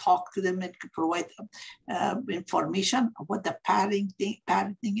to talk to them and to provide information about the parenting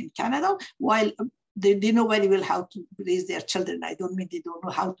in Canada, while they know very well how to raise their children. I don't mean they don't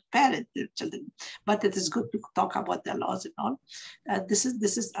know how to parent their children, but it is good to talk about the laws and all. This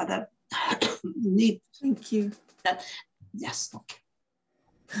is other need. Thank you. Yes. Okay.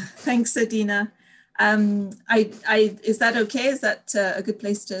 Thanks, Adina. Is that okay? Is that a good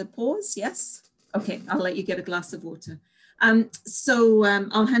place to pause? Yes. Okay. I'll let you get a glass of water. So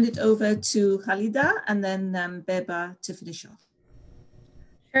I'll hand it over to Khalida and then Beba to finish off.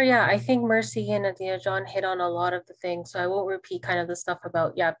 Sure, yeah, I think Mercy and Adina John hit on a lot of the things, so I won't repeat kind of the stuff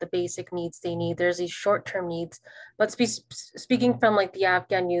about, yeah, the basic needs they need. There's these short-term needs, but speaking from like the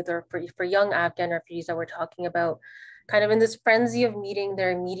Afghan youth, or for young Afghan refugees that we're talking about, kind of in this frenzy of meeting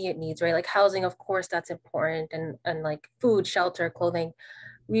their immediate needs, right? Like housing, of course, that's important, and like food, shelter, clothing.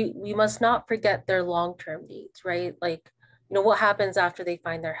 We must not forget their long-term needs, right? Like, you know, what happens after they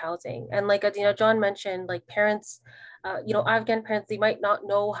find their housing? And like Adina John mentioned, like parents, you know, Afghan parents, they might not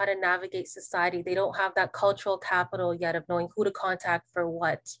know how to navigate society. They don't have that cultural capital yet of knowing who to contact for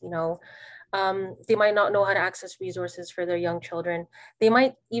what, you know. They might not know how to access resources for their young children. They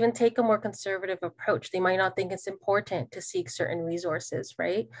might even take a more conservative approach. They might not think it's important to seek certain resources,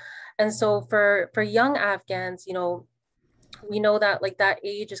 right? And so for young Afghans, you know, we know that like that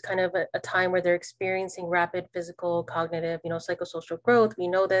age is kind of a time where they're experiencing rapid physical, cognitive, you know, psychosocial growth. We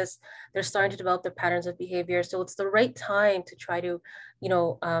know this. They're starting to develop their patterns of behavior. So it's the right time to try to, you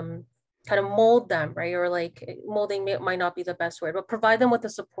know, kind of mold them, right? Or like molding might not be the best word, but provide them with the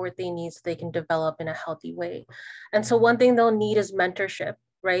support they need so they can develop in a healthy way. And so one thing they'll need is mentorship,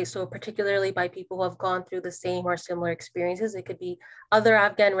 right? So particularly by people who have gone through the same or similar experiences. It could be other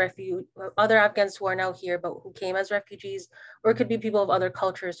Afghans who are now here, but who came as refugees, or it could be people of other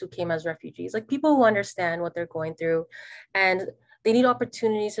cultures who came as refugees, like people who understand what they're going through, and they need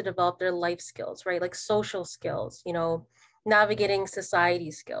opportunities to develop their life skills, right? Like social skills, you know, navigating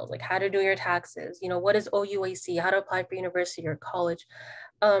society skills, like how to do your taxes, you know, what is OUAC, how to apply for university or college.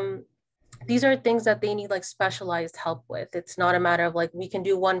 These are things that they need like specialized help with. It's not a matter of like, we can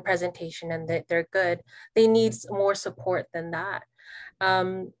do one presentation and they're good. They need more support than that.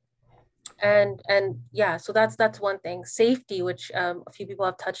 And yeah, so that's one thing. Safety, which a few people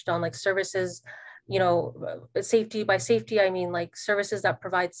have touched on, like services, you know, safety, by safety, I mean like services that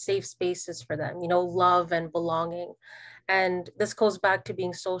provide safe spaces for them, you know, love and belonging. And this goes back to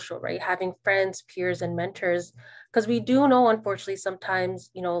being social, right? Having friends, peers, and mentors, because we do know, unfortunately, sometimes,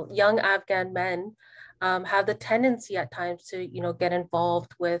 you know, young Afghan men have the tendency at times to, you know, get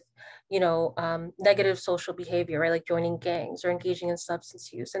involved with, you know, negative social behavior, right? Like joining gangs or engaging in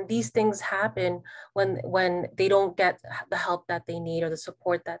substance use. And these things happen when they don't get the help that they need or the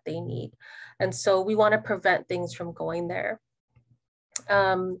support that they need. And so we want to prevent things from going there.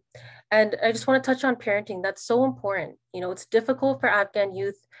 And I just want to touch on parenting. That's so important. You know, it's difficult for Afghan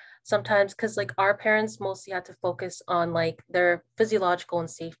youth sometimes because like our parents mostly had to focus on like their physiological and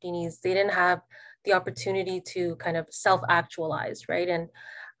safety needs. They didn't have the opportunity to kind of self-actualize, right?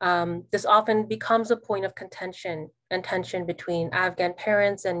 And this often becomes a point of contention and tension between Afghan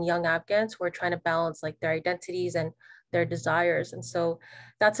parents and young Afghans who are trying to balance like their identities and their desires. And so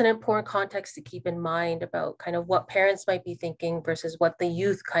that's an important context to keep in mind about kind of what parents might be thinking versus what the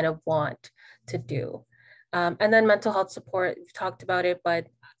youth kind of want to do. And then mental health support, we've talked about it, but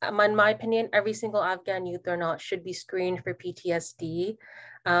in my opinion, every single Afghan youth or not should be screened for PTSD.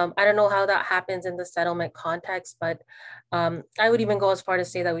 I don't know how that happens in the settlement context, but I would even go as far to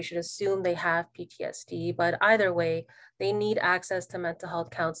say that we should assume they have PTSD, but either way, they need access to mental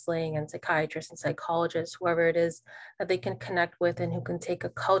health counseling and psychiatrists and psychologists, whoever it is that they can connect with and who can take a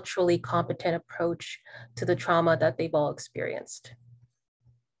culturally competent approach to the trauma that they've all experienced.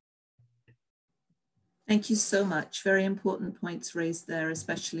 Thank you so much. Very important points raised there,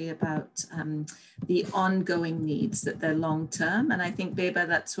 especially about the ongoing needs, that they're long-term. And I think, Beba,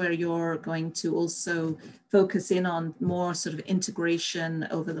 that's where you're going to also focus in on more sort of integration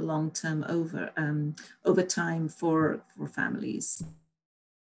over the long term, over time for families.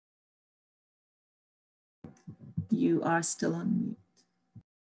 You are still on mute.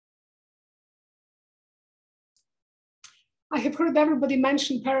 I have heard everybody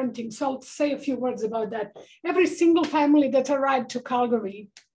mention parenting, so I'll say a few words about that. Every single family that arrived to Calgary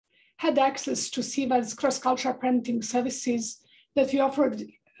had access to CIVA's cross-cultural parenting services that we offered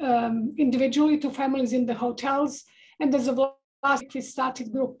individually to families in the hotels. And as of last week, we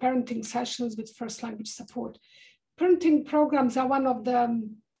started group parenting sessions with first language support. Parenting programs are one of the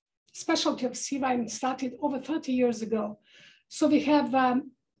specialty of CIVA and started over 30 years ago. So we have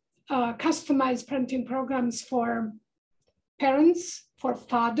customized parenting programs for parents, for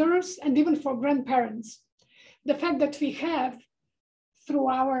fathers, and even for grandparents. The fact that we have, through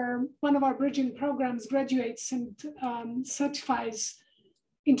one of our bridging programs, graduates and certifies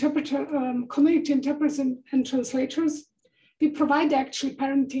community interpreters and translators, we provide actually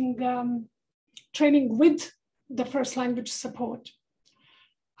parenting training with the first language support.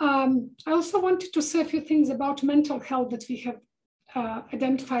 I also wanted to say a few things about mental health that we have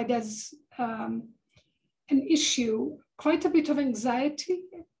identified as an issue. Quite a bit of anxiety.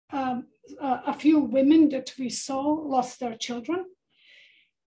 A few women that we saw lost their children.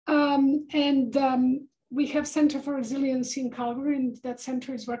 We have Center for Resilience in Calgary, and that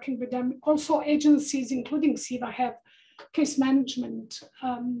center is working with them. Also agencies, including SIVA, have case management,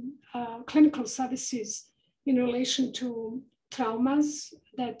 clinical services in relation to traumas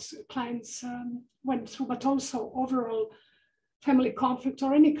that clients went through, but also overall family conflict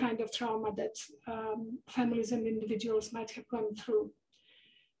or any kind of trauma that families and individuals might have gone through.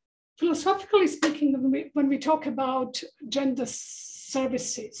 Philosophically speaking, when we talk about gender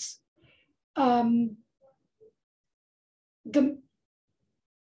services,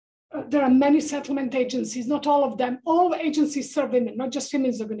 there are many settlement agencies, not all of them. All agencies serve women, not just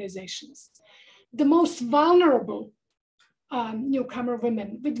women's organizations. The most vulnerable newcomer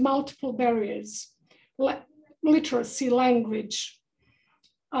women with multiple barriers, literacy, language,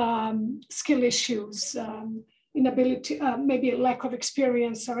 skill issues, inability, maybe lack of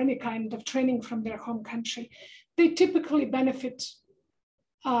experience or any kind of training from their home country, they typically benefit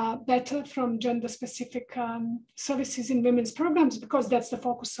better from gender-specific services in women's programs because that's the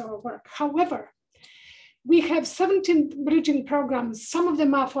focus of our work. However, we have 17 bridging programs. Some of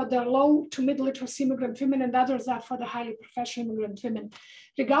them are for the low to mid literacy immigrant women and others are for the highly professional immigrant women.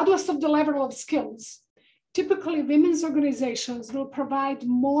 Regardless of the level of skills, typically women's organizations will provide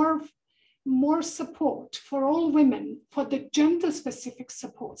more support for all women for the gender-specific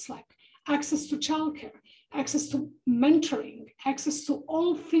supports like access to childcare, access to mentoring, access to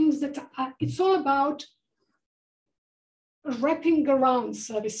all things that are, it's all about wrapping around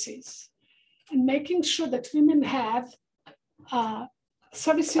services and making sure that women have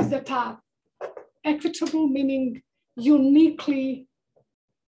services that are equitable, meaning uniquely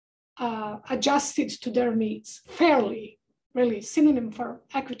adjusted to their needs, fairly, really, synonym for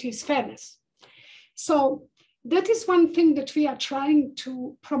equity is fairness. So that is one thing that we are trying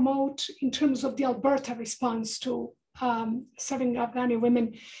to promote in terms of the Alberta response to serving Afghani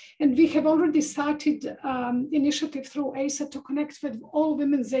women. And we have already started initiative through ASA to connect with all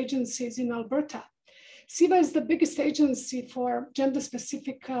women's agencies in Alberta. SIVA is the biggest agency for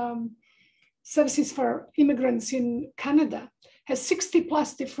gender-specific services for immigrants in Canada, has 60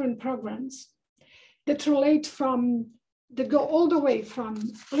 plus different programs that relate from that go all the way from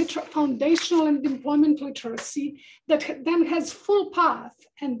foundational and employment literacy that then has full path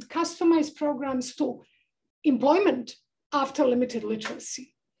and customized programs to employment after limited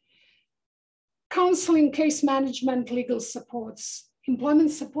literacy. Counseling, case management, legal supports,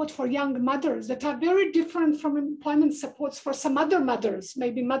 employment support for young mothers that are very different from employment supports for some other mothers,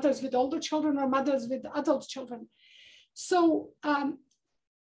 maybe mothers with older children or mothers with adult children. So I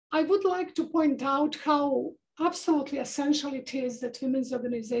would like to point out how absolutely essential it is that women's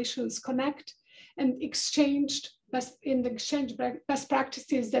organizations connect and exchange best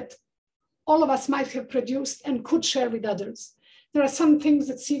practices that all of us might have produced and could share with others. There are some things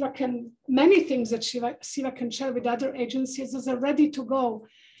that SIVA can, many things that SIVA can share with other agencies as a ready to go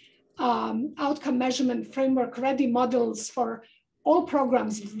outcome measurement framework, ready models for all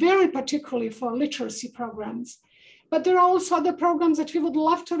programs, very particularly for literacy programs. But there are also other programs that we would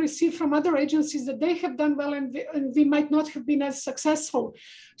love to receive from other agencies that they have done well and we might not have been as successful.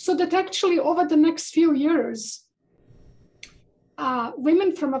 So that actually over the next few years,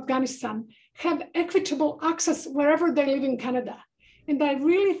 women from Afghanistan have equitable access wherever they live in Canada. And I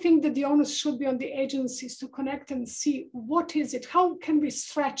really think that the onus should be on the agencies to connect and see what is it, how can we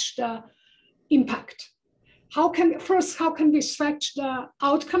stretch the impact? How can we stretch the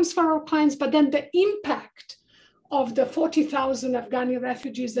outcomes for our clients, but then the impact of the 40,000 Afghani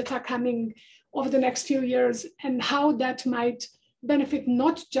refugees that are coming over the next few years and how that might benefit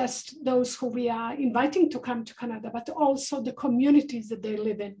not just those who we are inviting to come to Canada, but also the communities that they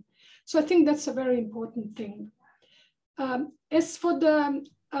live in. So I think that's a very important thing. As for the,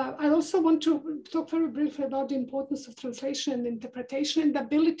 I also want to talk very briefly about the importance of translation and interpretation and the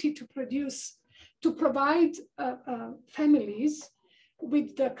ability to provide families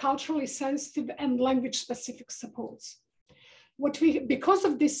with the culturally sensitive and language specific supports. Because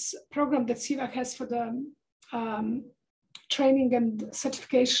of this program that SIVA has for the training and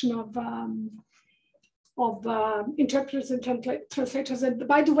certification of interpreters and translators, and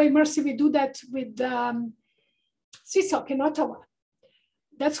by the way, Mercy, we do that with CSOC in Ottawa.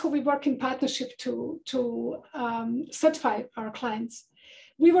 That's who we work in partnership to certify our clients.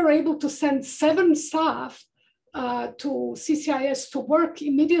 We were able to send 7 staff to CCIS to work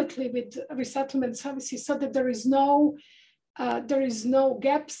immediately with resettlement services so that there is no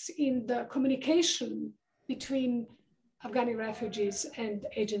gaps in the communication between Afghani refugees and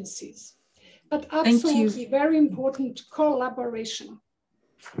agencies. But absolutely very important collaboration.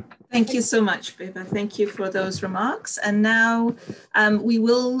 Thank you so much, Beba. Thank you for those remarks. And now we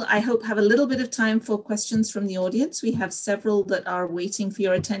will, I hope, have a little bit of time for questions from the audience. We have several that are waiting for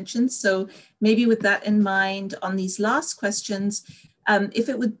your attention. So maybe with that in mind, on these last questions, if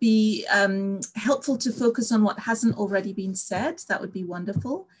it would be helpful to focus on what hasn't already been said, that would be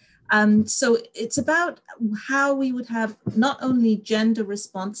wonderful. So it's about how we would have not only gender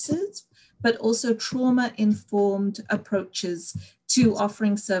responses, but also trauma-informed approaches to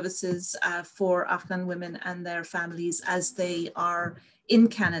offering services for Afghan women and their families as they are in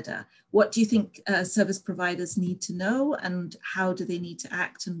Canada. What do you think service providers need to know, and how do they need to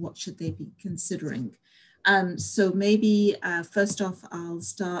act, and what should they be considering? So maybe first off, I'll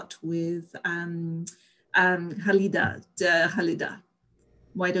start with Khalida. Khalida,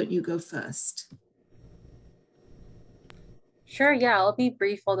 why don't you go first? Sure, yeah, I'll be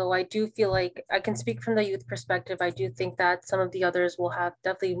brief, although I do feel like I can speak from the youth perspective. I do think that some of the others will have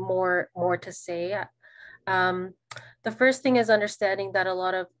definitely more to say. The first thing is understanding that a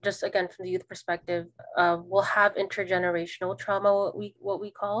lot of, just again from the youth perspective, will have intergenerational trauma, what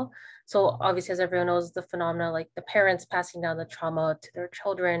we call. So obviously, as everyone knows, the phenomena like the parents passing down the trauma to their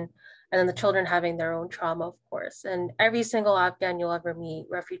children, and then the children having their own trauma, of course. And every single Afghan you'll ever meet,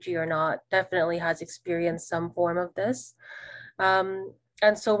 refugee or not, definitely has experienced some form of this.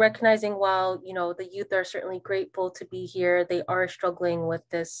 And so recognizing while, you know, the youth are certainly grateful to be here, they are struggling with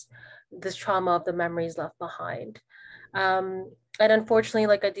this trauma of the memories left behind. And unfortunately,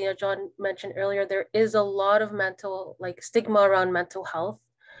 like Adina John mentioned earlier, there is a lot of mental, like stigma around mental health.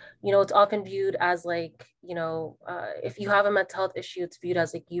 You know, it's often viewed as like, you know, if you have a mental health issue, it's viewed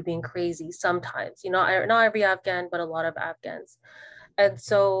as like you being crazy sometimes, you know, not every Afghan, but a lot of Afghans. And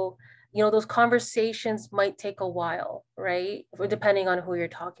so, you know, those conversations might take a while, right? Depending on who you're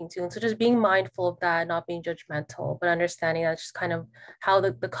talking to. And so just being mindful of that, not being judgmental, but understanding that's just kind of how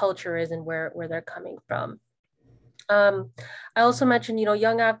the culture is and where they're coming from. I also mentioned, you know,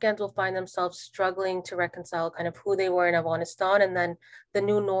 young Afghans will find themselves struggling to reconcile kind of who they were in Afghanistan and then the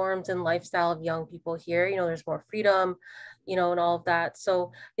new norms and lifestyle of young people here. You know, there's more freedom, you know, and all of that.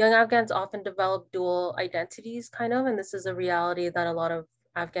 So young Afghans often develop dual identities kind of, and this is a reality that a lot of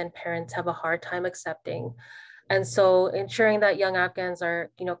Afghan parents have a hard time accepting. And so ensuring that young Afghans are,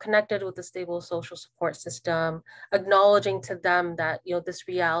 you know, connected with a stable social support system, acknowledging to them that, you know, this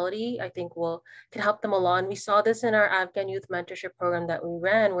reality, I think can help them along. We saw this in our Afghan youth mentorship program that we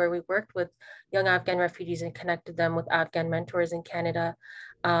ran, where we worked with young Afghan refugees and connected them with Afghan mentors in Canada.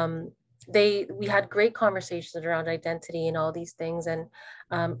 We had great conversations around identity and all these things. And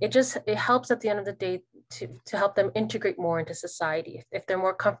it helps at the end of the day to help them integrate more into society if they're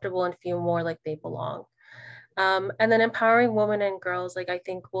more comfortable and feel more like they belong. And then empowering women and girls, like I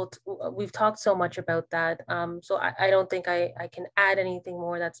think we've talked so much about that. So I don't think I can add anything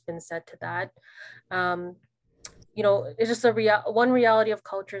more that's been said to that. You know, it's just one reality of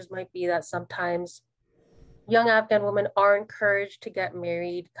cultures might be that sometimes young Afghan women are encouraged to get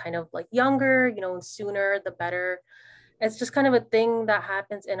married kind of like younger, you know, and sooner the better. It's just kind of a thing that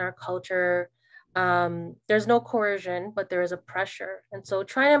happens in our culture. There's no coercion, but there is a pressure. And so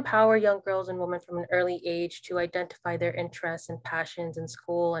try and empower young girls and women from an early age to identify their interests and passions in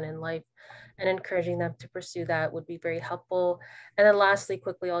school and in life, and encouraging them to pursue that would be very helpful. And then lastly,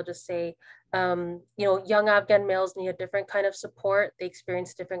 quickly, I'll just say, you know, young Afghan males need a different kind of support. They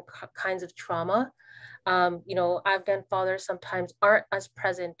experience different kinds of trauma. You know, Afghan fathers sometimes aren't as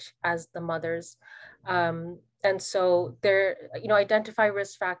present as the mothers. And so you know, identify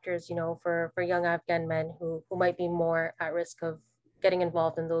risk factors, you know, for young Afghan men who might be more at risk of getting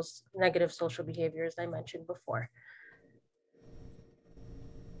involved in those negative social behaviors I mentioned before.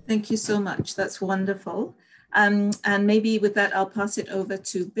 Thank you so much. That's wonderful. And maybe with that, I'll pass it over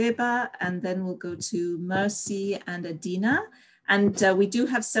to Beba, and then we'll go to Mercy and Adina. And we do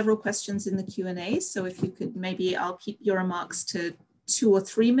have several questions in the Q&A. So if you could, maybe I'll keep your remarks to 2 or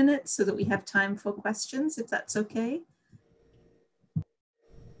 3 minutes so that we have time for questions, if that's okay.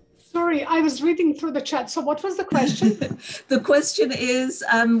 Sorry, I was reading through the chat. So what was the question? The question is,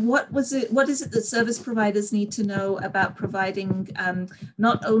 what is it that service providers need to know about providing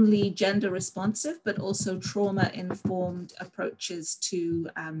not only gender responsive, but also trauma-informed approaches to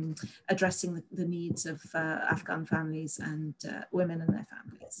addressing the needs of Afghan families and women and their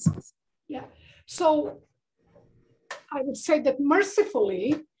families? Yeah, so I would say that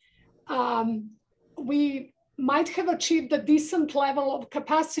mercifully, we might have achieved a decent level of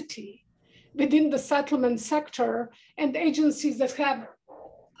capacity within the settlement sector and agencies that have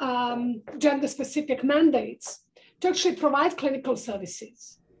gender-specific mandates to actually provide clinical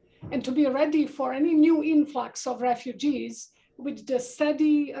services and to be ready for any new influx of refugees with the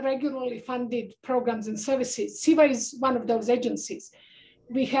steady, regularly funded programs and services. SIVA is one of those agencies.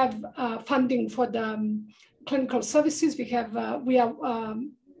 We have funding for the clinical services. We are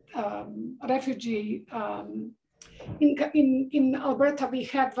refugee. In Alberta, we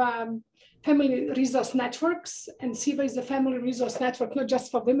have family resource networks, and SIVA is a family resource network, not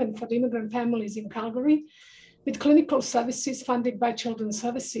just for women, for the immigrant families in Calgary, with clinical services funded by Children's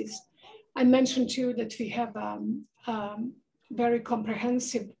Services. I mentioned to you that we have very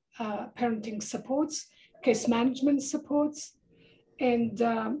comprehensive parenting supports, case management supports, and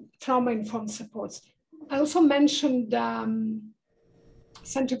trauma-informed supports. I also mentioned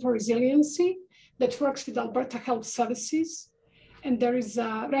Center for Resiliency that works with Alberta Health Services. And there is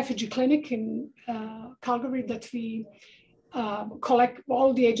a refugee clinic in Calgary that we collect,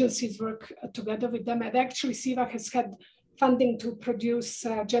 all the agencies work together with them. And actually SIVA has had funding to produce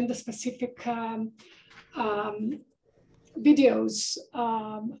gender-specific videos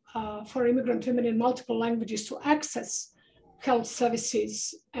for immigrant women in multiple languages to access health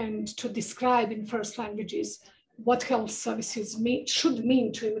services and to describe in first languages what health services should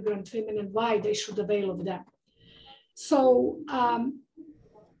mean to immigrant women and why they should avail of them. So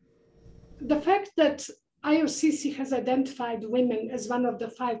the fact that IOCC has identified women as one of the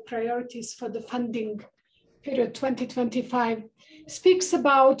 5 priorities for the funding period 2025 speaks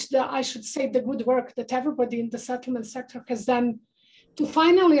about I should say, the good work that everybody in the settlement sector has done to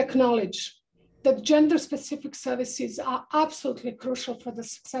finally acknowledge that gender-specific services are absolutely crucial for the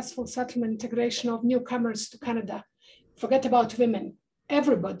successful settlement integration of newcomers to Canada. Forget about women,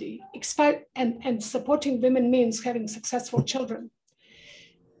 everybody, and supporting women means having successful children.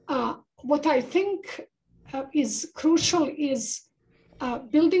 What I think is crucial is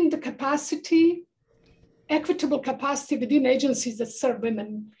building the capacity, equitable capacity within agencies that serve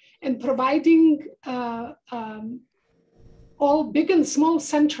women, and providing all big and small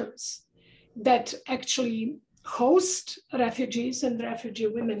centers that actually host refugees and refugee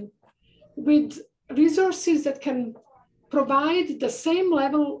women with resources that can provide the same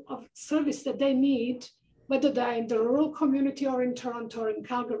level of service that they need, whether they're in the rural community or in Toronto or in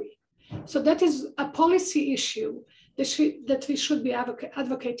Calgary. So that is a policy issue that we should be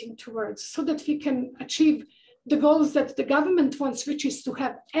advocating towards so that we can achieve the goals that the government wants, which is to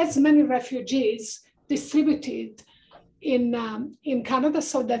have as many refugees distributed in Canada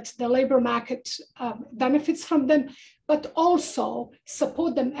so that the labor market benefits from them, but also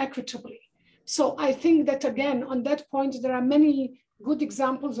support them equitably. So I think that, again, on that point, there are many good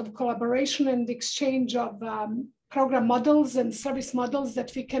examples of collaboration and exchange of program models and service models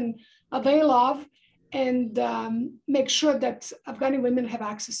that we can avail of and make sure that Afghani women have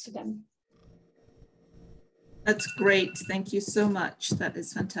access to them. That's great. Thank you so much. That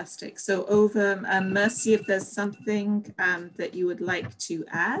is fantastic. So over, Mercy, if there's something that you would like to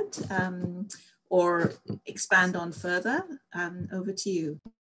add or expand on further, over to you.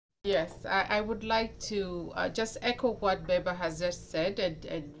 Yes, I would like to just echo what Beba has just said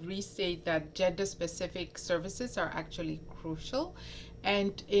and restate that gender-specific services are actually crucial,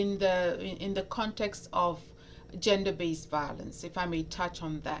 and in the context of gender-based violence, if I may touch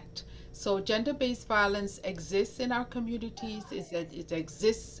on that. So gender-based violence exists in our communities, it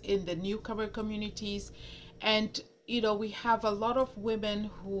exists in the newcomer communities, and we have a lot of women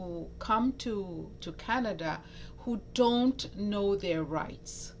who come to Canada who don't know their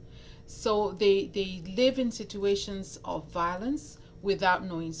rights. So they live in situations of violence without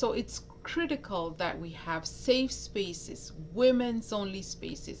knowing. So it's critical that we have safe spaces, women's only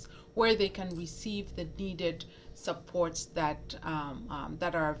spaces, where they can receive the needed supports that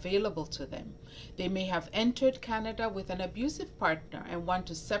are available to them. They may have entered Canada with an abusive partner and want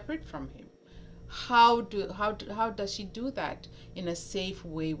to separate from him. How does she do that in a safe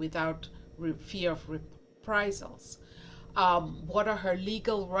way without fear of reprisals? What are her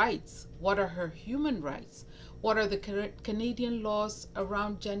legal rights? What are her human rights? What are the Canadian laws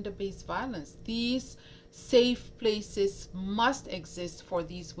around gender-based violence? These safe places must exist for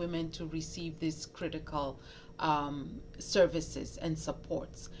these women to receive these critical services and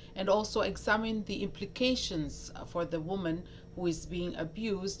supports, and also examine the implications for the woman who is being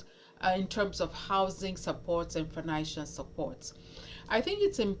abused in terms of housing supports and financial supports. I think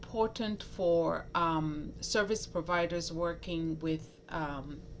it's important for service providers working with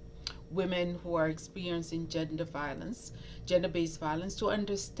women who are experiencing gender-based violence, to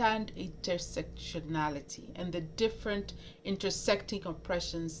understand intersectionality and the different intersecting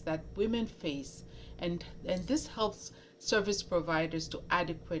oppressions that women face. And this helps service providers to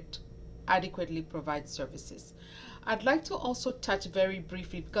adequately provide services. I'd like to also touch very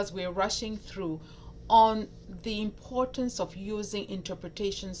briefly, because we're rushing through, on the importance of using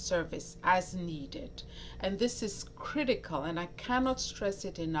interpretation service as needed. And this is critical, and I cannot stress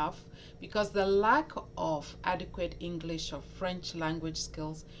it enough, because the lack of adequate English or French language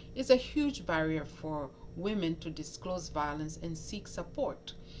skills is a huge barrier for women to disclose violence and seek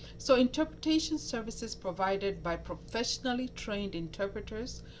support. So interpretation services provided by professionally trained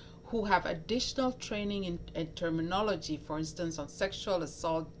interpreters who have additional training in terminology, for instance, on sexual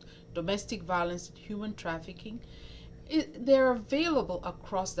assault, domestic violence, and human trafficking, they're available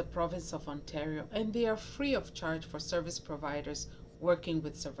across the province of Ontario, and they are free of charge for service providers working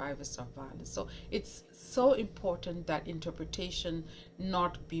with survivors of violence. So it's so important that interpretation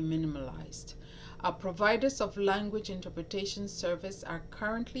not be minimalized. Providers of language interpretation service are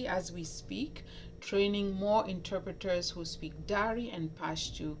currently, as we speak, training more interpreters who speak Dari and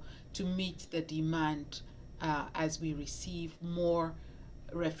Pashto to meet the demand as we receive more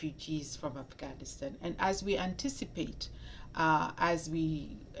refugees from Afghanistan. And as we anticipate, as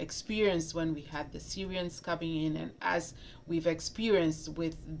we experienced when we had the Syrians coming in, and as we've experienced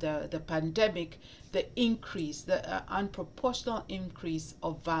with the pandemic, the increase, the unproportional increase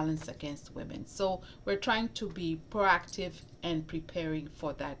of violence against women. So we're trying to be proactive and preparing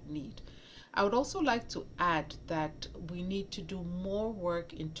for that need. I would also like to add that we need to do more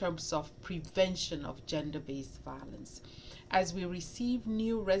work in terms of prevention of gender-based violence. As we receive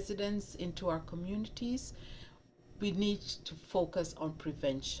new residents into our communities, we need to focus on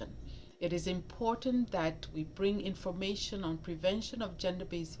prevention. It is important that we bring information on prevention of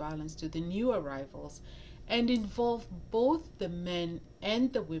gender-based violence to the new arrivals and involve both the men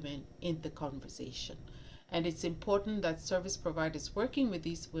and the women in the conversation. And it's important that service providers working with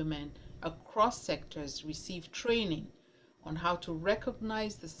these women across sectors receive training on how to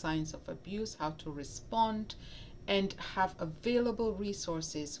recognize the signs of abuse, how to respond, and have available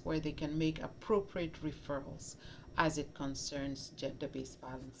resources where they can make appropriate referrals as it concerns gender-based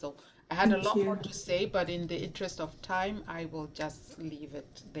violence. So I had a lot more to say, but in the interest of time, I will just leave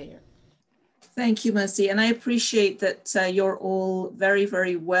it there. Thank you, Mercy. And I appreciate that you're all very,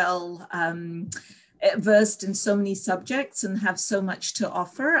 very well versed in so many subjects and have so much to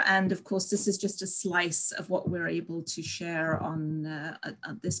offer. And of course, this is just a slice of what we're able to share on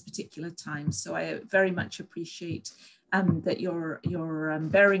at this particular time. So I very much appreciate that you're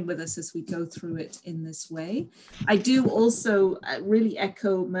bearing with us as we go through it in this way. I do also really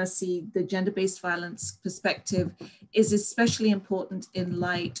echo, Mercy, the gender-based violence perspective is especially important in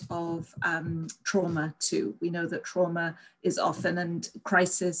light of trauma too. We know that trauma is often, and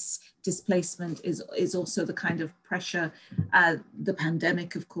crisis displacement is also the kind of pressure, the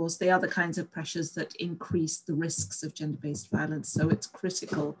pandemic, of course, they are the kinds of pressures that increase the risks of gender-based violence. So it's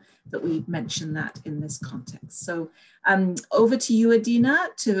critical that we mention that in this context. So over to you, Adina,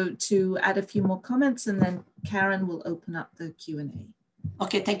 to add a few more comments, and then Karen will open up the Q&A.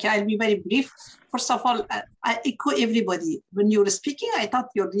 Okay, thank you. I'll be very brief. First of all, I echo everybody. When you were speaking, I thought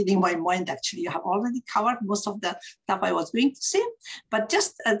you're reading my mind, actually. You have already covered most of the stuff I was going to say, but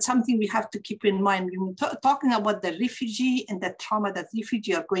just something we have to keep in mind when we're talking about the refugee and the trauma that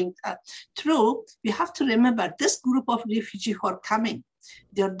refugees are going through, we have to remember this group of refugees who are coming,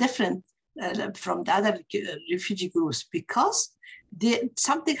 they're different from the other refugee groups because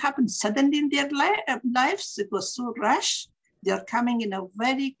something happened suddenly in their lives. It was so rushed. They are coming in a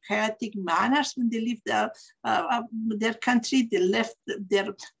very chaotic manner when they leave their country. They left their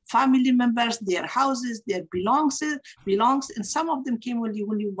family members, their houses, their belongs, and some of them came only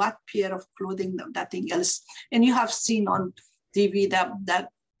one pair of clothing, nothing else. And you have seen on TV that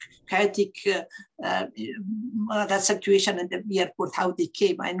chaotic that situation in the airport, how they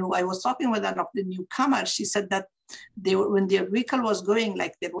came. I know I was talking with one of the newcomers. She said that when their vehicle was going,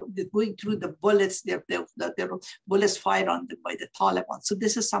 like they're going through the bullets, their bullets fired on them by the Taliban. So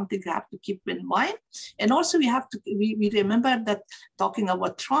this is something we have to keep in mind. And also we remember that talking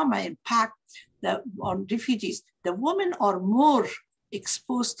about trauma impact on refugees, the women are more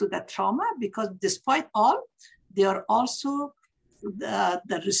exposed to the trauma because despite all, they are also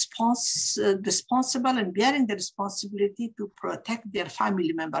responsible and bearing the responsibility to protect their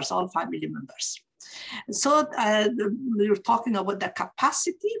family members, all family members. So you're talking about the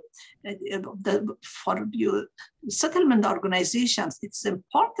capacity for your settlement organizations. It's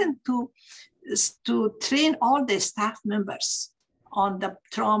important to train all the staff members on the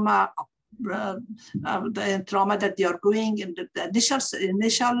trauma, the trauma that they are going in the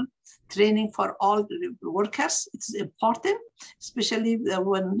initial training for all the workers. It's important, especially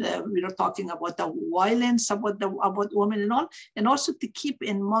when we are talking about the violence, about women and all, and also to keep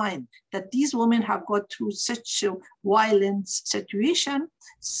in mind that these women have got through such a violent situation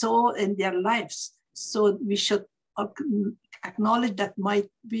so in their lives. So we should acknowledge that might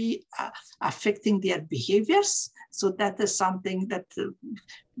be affecting their behaviors. So that is something that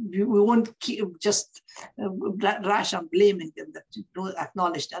we won't keep just rush on blaming them, that you don't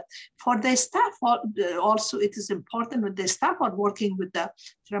acknowledge that. For the staff, also it is important when the staff are working with the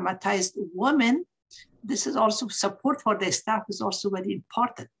traumatized women, this is also support for the staff is also very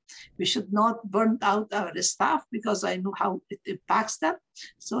important. We should not burn out our staff because I know how it impacts them.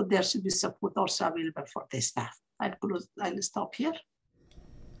 So there should be support also available for the staff. I'll stop here.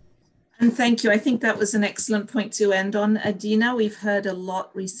 And thank you. I think that was an excellent point to end on, Adina. We've heard a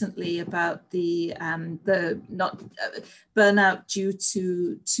lot recently about the burnout due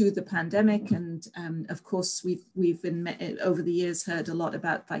to the pandemic, and of course we've been over the years heard a lot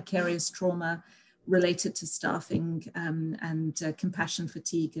about vicarious trauma related to staffing and compassion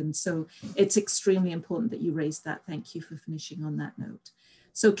fatigue, and so it's extremely important that you raised that. Thank you for finishing on that note.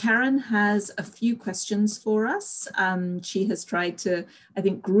 So Karen has a few questions for us. She has tried to, I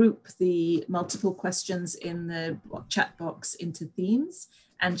think, group the multiple questions in the chat box into themes,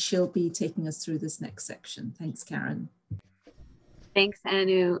 and she'll be taking us through this next section. Thanks, Karen. Thanks,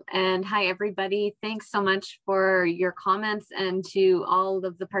 Anu. And hi, everybody. Thanks so much for your comments, and to all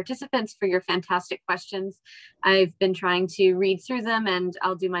of the participants for your fantastic questions. I've been trying to read through them, and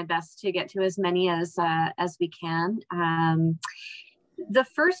I'll do my best to get to as many as we can. The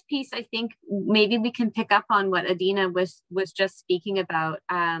first piece, I think maybe we can pick up on what Adina was just speaking about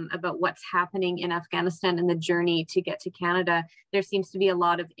what's happening in Afghanistan and the journey to get to Canada. There seems to be a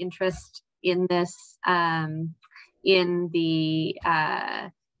lot of interest in this in the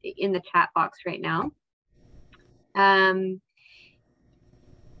chat box right now.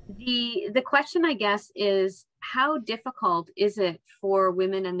 The question, I guess, is how difficult is it for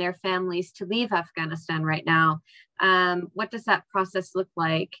women and their families to leave Afghanistan right now? What does that process look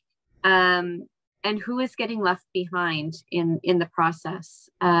like? And who is getting left behind in the process?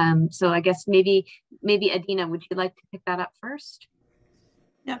 So I guess maybe Adina, would you like to pick that up first?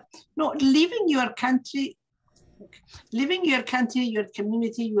 Yeah, no, leaving your country, your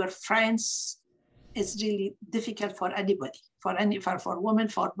community, your friends is really difficult for anybody, for women,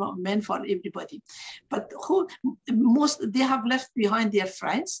 for men, for everybody. But they have left behind their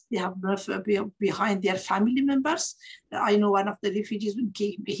friends, they have left behind their family members. I know one of the refugees who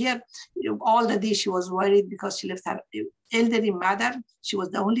came here, all the day she was worried because she left her elderly mother. She was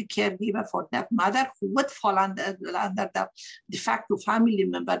the only caregiver for that mother who would fall under the de facto family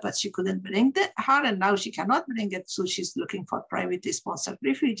member, but she couldn't bring her, and now she cannot bring it, so she's looking for privately sponsored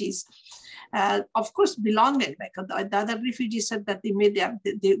refugees. Of course, belonging, like the other refugees said that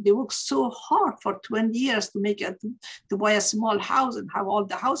they worked so hard for 20 years to make it, to buy a small house and have all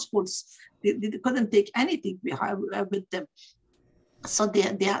the households. They couldn't take anything with them. So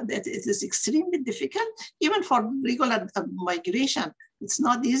it is extremely difficult, even for regular migration. It's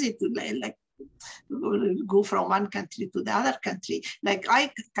not easy to go from one country to the other country. Like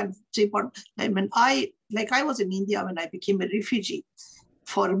I can say, I was in India when I became a refugee.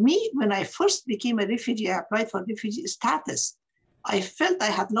 For me, when I first became a refugee, I applied for refugee status. I felt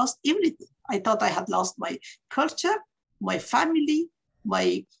I had lost everything. I thought I had lost my culture, my family,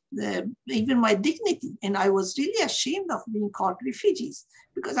 even my dignity. And I was really ashamed of being called refugees,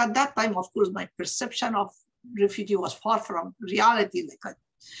 because at that time, of course, my perception of refugee was far from reality.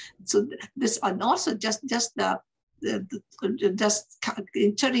 So this, and also just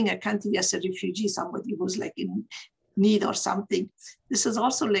entering a country as a refugee, somebody who's like in need or something, this is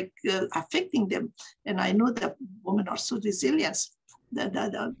also like affecting them. And I know that women are so resilient.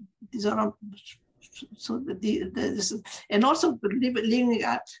 These are and also leaving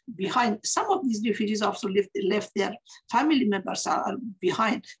behind. Some of these refugees also left their family members are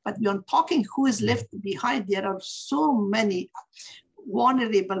behind. But beyond talking who is left behind, there are so many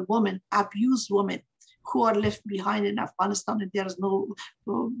vulnerable women, abused women, who are left behind in Afghanistan, and there is no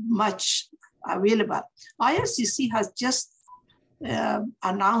much available. IRCC has just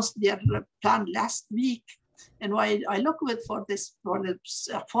announced their plan last week. And while I look for the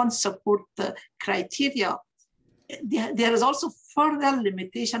fund support criteria, there is also further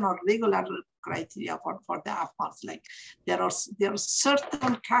limitation or regular criteria for the Afghans. Like there are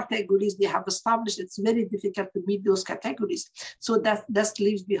certain categories they have established. It's very difficult to meet those categories. So that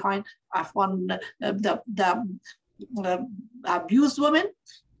leaves behind Afghan the abused women.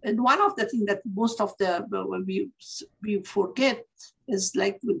 And one of the things that most of we forget is,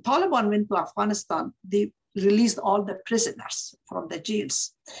 like when Taliban went to Afghanistan, they released all the prisoners from the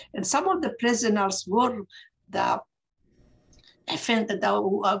jails. And some of the prisoners were the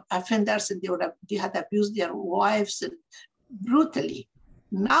offenders, and they had abused their wives brutally.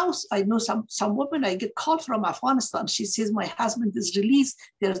 Now I know some women, I get called from Afghanistan. She says, my husband is released.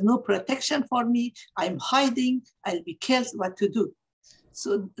 There's no protection for me. I'm hiding. I'll be killed. What to do?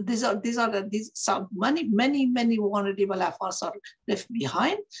 So these some many vulnerable Afghans are left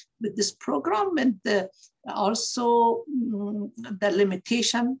behind with this program, and also the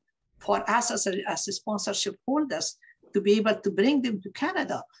limitation for us as a sponsorship holders to be able to bring them to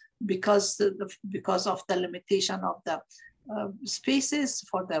Canada because of the limitation of the spaces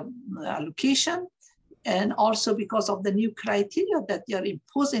for the allocation, and also because of the new criteria that they are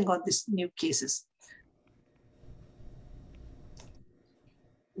imposing on these new cases.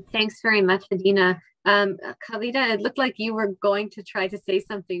 Thanks very much, Adina. Khalida, it looked like you were going to try to say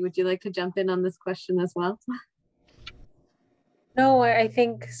something. Would you like to jump in on this question as well? No, I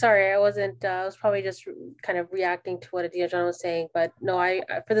think, sorry, I wasn't, I was probably just kind of reacting to what Adina John was saying, but no,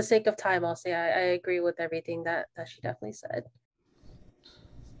 for the sake of time, I'll say I agree with everything that she definitely said.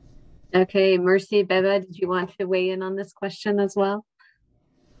 Okay, Mercy, Beba, did you want to weigh in on this question as well?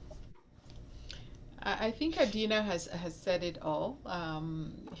 I think Adina has said it all.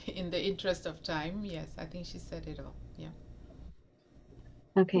 In the interest of time, yes, I think she said it all. Yeah.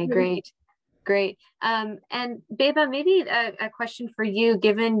 Okay, great. Great. And Beba, maybe a question for you,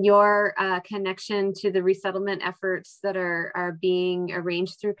 given your connection to the resettlement efforts that are being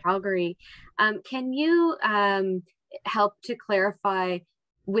arranged through Calgary. Can you help to clarify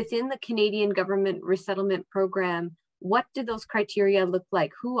within the Canadian government resettlement program, what do those criteria look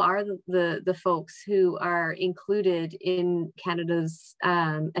like? Who are the folks who are included in Canada's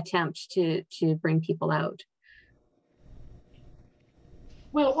attempt to bring people out?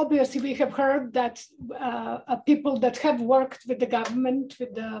 Well, obviously, we have heard that people that have worked with the government,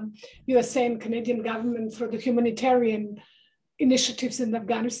 with the USA and Canadian government through the humanitarian initiatives in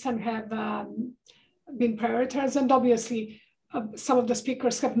Afghanistan have been prioritized. And obviously, some of the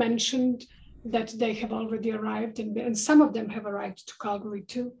speakers have mentioned that they have already arrived, and some of them have arrived to Calgary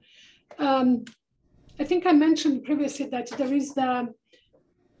too. I think I mentioned previously that there is the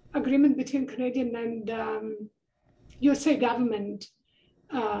agreement between Canadian and USA government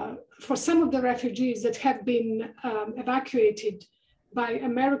for some of the refugees that have been evacuated by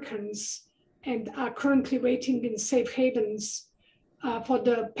Americans and are currently waiting in safe havens for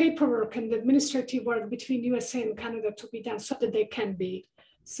the paperwork and the administrative work between USA and Canada to be done so that they can be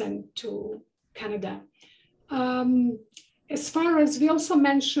sent to Canada. As far as we also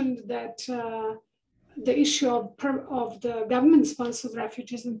mentioned that the issue of the government-sponsored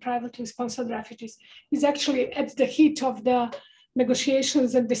refugees and privately sponsored refugees is actually at the heat of the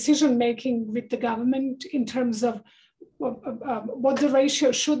negotiations and decision-making with the government in terms of what the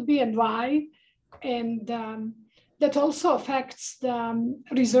ratio should be and why. And that also affects the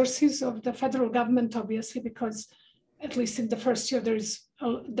resources of the federal government, obviously, because at least in the first year,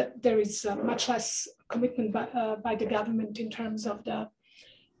 there is much less commitment by the government in terms of the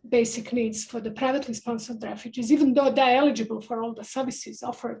basic needs for the privately sponsored refugees, even though they're eligible for all the services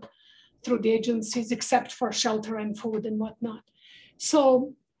offered through the agencies, except for shelter and food and whatnot.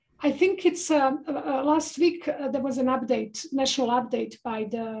 So I think it's last week, there was an update, national update by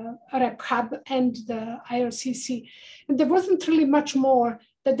the Arab Hub and the IRCC. And there wasn't really much more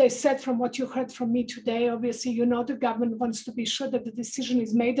that they said from what you heard from me today. Obviously, you know, the government wants to be sure that the decision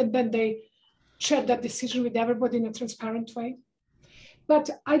is made and then they share that decision with everybody in a transparent way. But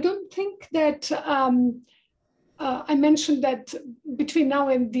I don't think that, I mentioned that between now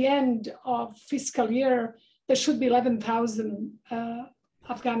and the end of fiscal year, there should be 11,000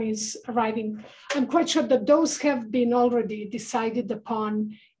 Afghans arriving. I'm quite sure that those have been already decided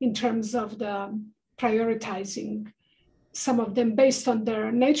upon in terms of the prioritizing some of them based on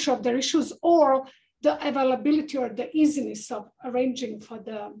the nature of their issues or the availability or the easiness of arranging for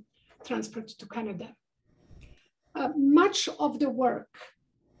the transport to Canada. Much of the work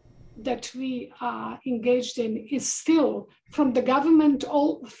that we are engaged in is still from the government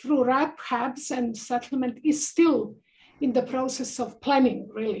all through RAP, hubs and settlement is still in the process of planning,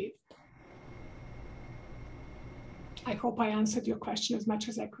 really. I hope I answered your question as much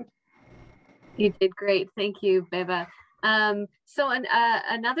as I could. You did great. Thank you, Beba. So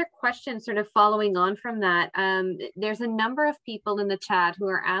another question sort of following on from that, there's a number of people in the chat who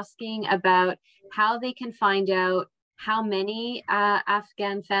are asking about how they can find out how many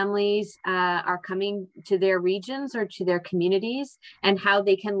Afghan families are coming to their regions or to their communities and how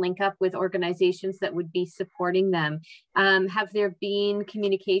they can link up with organizations that would be supporting them. Have there been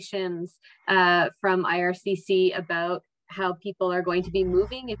communications from IRCC about how people are going to be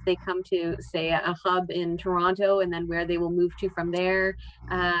moving if they come to, say, a hub in Toronto, and then where they will move to from there.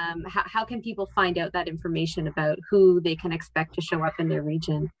 How can people find out that information about who they can expect to show up in their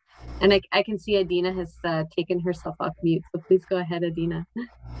region? And I can see Adina has taken herself off mute, so please go ahead, Adina.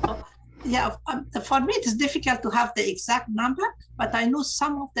 Yeah, for me it is difficult to have the exact number, but I know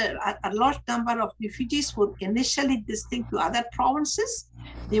some of a large number of refugees were initially distinct to other provinces.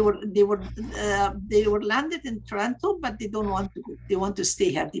 They were landed in Toronto, but they don't want to go. They want to stay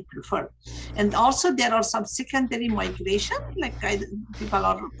here. They prefer. And also there are some secondary migration, like people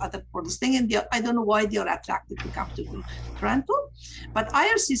are other this thing, and I don't know why they are attracted to come to Toronto, but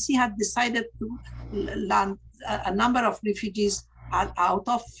IRCC had decided to land a number of refugees out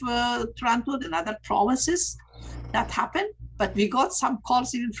of Toronto and other provinces. That happened, but we got some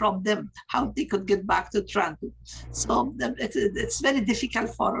calls even from them how they could get back to Toronto. So it's very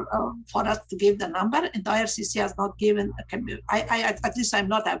difficult for us to give the number, and the IRCC has not given. At least I'm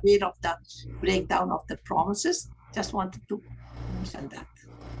not aware of the breakdown of the provinces. Just wanted to mention that.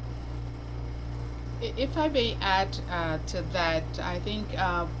 If I may add to that, I think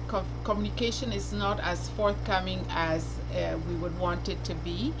communication is not as forthcoming as we would want it to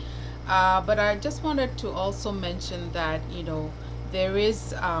be. But I just wanted to also mention that, you know, there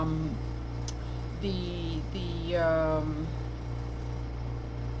is the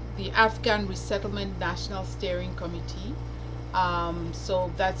Afghan Resettlement National Steering Committee.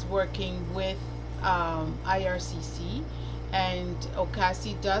 So that's working with IRCC. And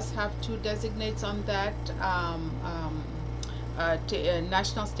OCASI does have 2 designates on that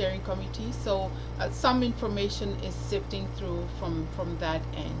National Steering Committee. So some information is sifting through from that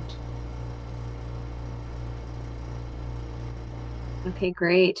end. Okay,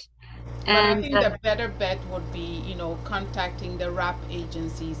 great. And I think the better bet would be, you know, contacting the RAP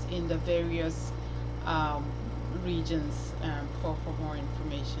agencies in the various regions for more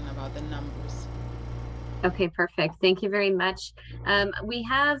information about the numbers. Okay, perfect. Thank you very much. We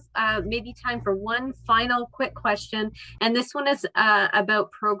have maybe time for one final quick question, and this one is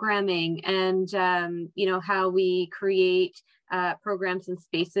about programming and you know, how we create programs and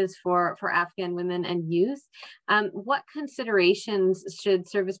spaces for Afghan women and youth. What considerations should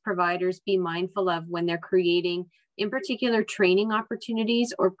service providers be mindful of when they're creating, in particular, training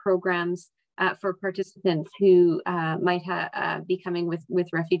opportunities or programs for participants who might be coming with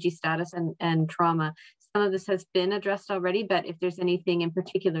refugee status and trauma? Some of this has been addressed already, but if there's anything in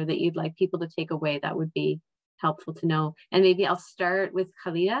particular that you'd like people to take away, that would be helpful to know. And maybe I'll start with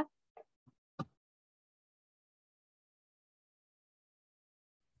Khalida.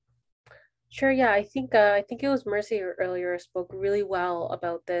 Sure. Yeah, I think it was Mercy earlier spoke really well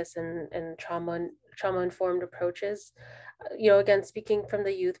about this and trauma informed approaches. You know, again, speaking from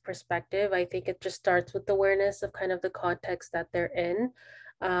the youth perspective, I think it just starts with awareness of kind of the context that they're in.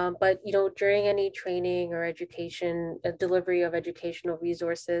 But, you know, during any training or education, delivery of educational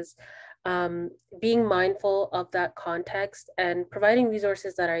resources, being mindful of that context and providing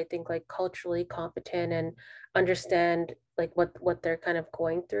resources that are, I think, like culturally competent and understand like what they're kind of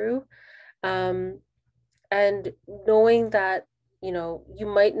going through. And knowing that, you know, you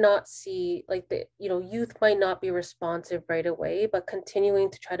might not see like youth might not be responsive right away, but continuing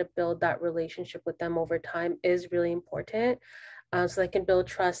to try to build that relationship with them over time is really important. So they can build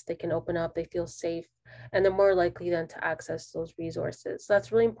trust, they can open up, they feel safe, and they're more likely then to access those resources. So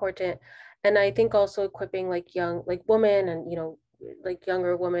that's really important. And I think also equipping like women and, you know, like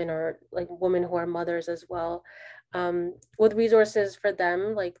younger women or like women who are mothers as well, with resources for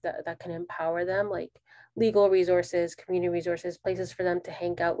them, like that can empower them, like legal resources, community resources, places for them to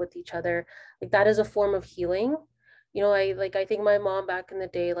hang out with each other. Like that is a form of healing. You know, I think my mom back in the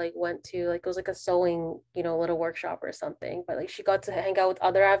day, like went to like, it was like a sewing, you know, little workshop or something, but like she got to hang out with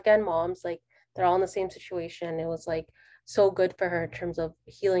other Afghan moms, like they're all in the same situation. It was like so good for her in terms of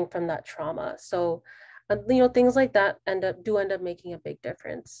healing from that trauma. So, you know, things like that end up making a big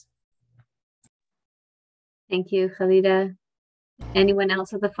difference. Thank you, Khalida. Anyone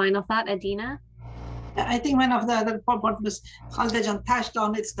else with a final thought? Adina? I think one of the other points Khalida touched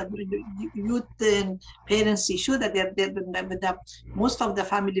on, it's the youth and parents issue that most of the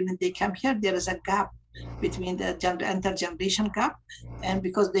family, when they come here, there is a gap between the intergeneration gap, and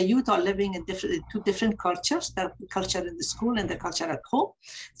because the youth are living in two different cultures, the culture in the school and the culture at home.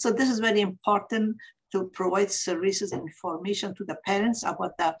 So this is very important to provide services and information to the parents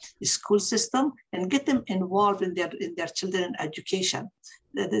about the school system and get them involved in their children's education.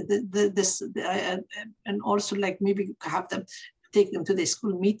 And also like maybe have them take them to the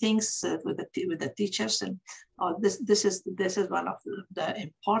school meetings with the teachers, and this is one of the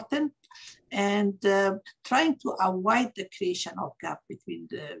important, and trying to avoid the creation of gap between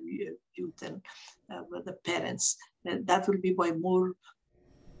the youth and the parents. And that will be by more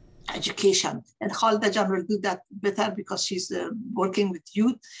education, and Khalida Jan will do that better because she's working with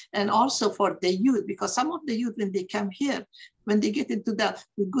youth, and also for the youth, because some of the youth, when they come here, when they get into go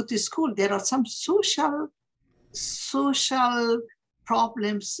to school, there are some social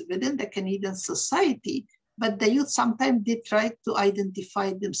problems within the Canadian society, but the youth sometimes they try to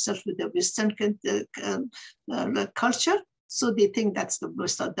identify themselves with the Western culture. So they think that's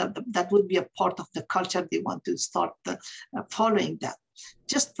that would be a part of the culture. They want to start following that.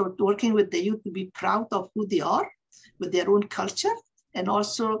 Just working with the youth to be proud of who they are with their own culture, and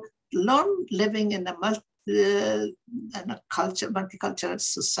also learn living in a multicultural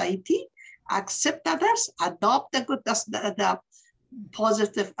society, accept others, adopt the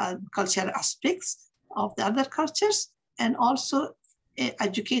positive cultural aspects of the other cultures, and also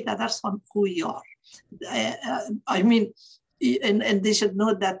educate others on who you are. I mean, and they should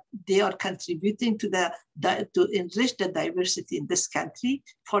know that they are contributing to to enrich the diversity in this country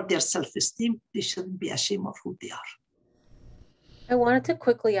for their self-esteem. They shouldn't be ashamed of who they are. I wanted to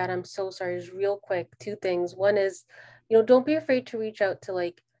quickly add, I'm so sorry, just real quick, two things. One is, don't be afraid to reach out to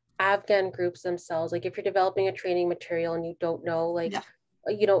like Afghan groups themselves. Like if you're developing a training material and you don't know, like,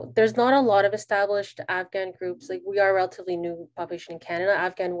 there's not a lot of established Afghan groups. Like we are a relatively new population in Canada.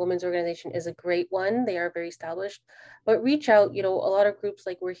 Afghan Women's Organization is a great one. They are very established, but reach out, a lot of groups,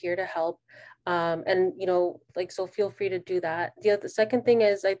 like we're here to help. And, so feel free to do that. The second thing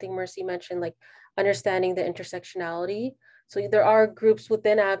is, I think Mercy mentioned, like understanding the intersectionality. So there are groups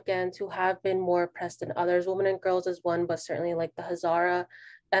within Afghans who have been more oppressed than others. Women and Girls is one, but certainly like the Hazara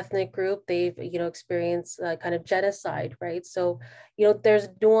ethnic group, they've experienced kind of genocide, right? So there's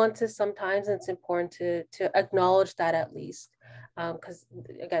nuances sometimes, and it's important to acknowledge that at least, because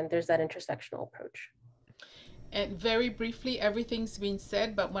again, there's that intersectional approach. And very briefly, everything's been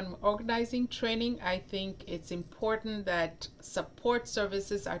said, but when organizing training, I think it's important that support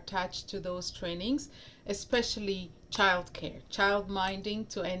services are attached to those trainings, especially childcare, child minding,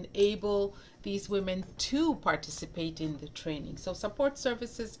 to enable these women to participate in the training. So support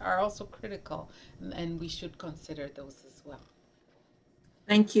services are also critical, and we should consider those as well.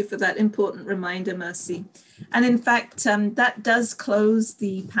 Thank you for that important reminder, Mercy. And in fact, that does close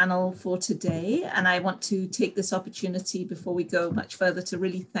the panel for today. And I want to take this opportunity before we go much further to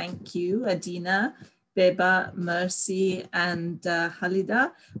really thank you, Adina, Beba, Mercy, and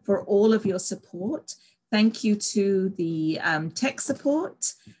Khalida, for all of your support. Thank you to the tech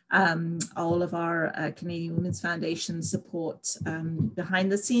support, all of our Canadian Women's Foundation support behind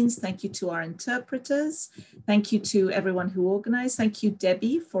the scenes. Thank you to our interpreters. Thank you to everyone who organized. Thank you,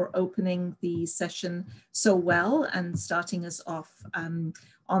 Debbie, for opening the session so well and starting us off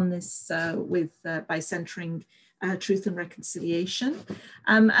on this by centering truth and reconciliation.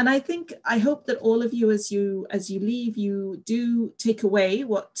 And I hope that all of you, as you leave, you do take away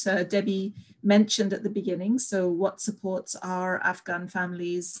what Debbie mentioned at the beginning. So what supports our Afghani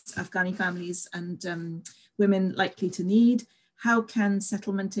families and women likely to need? How can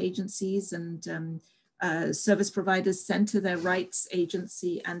settlement agencies and service providers center their rights,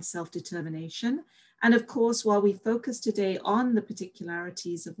 agency, and self-determination? And of course, while we focus today on the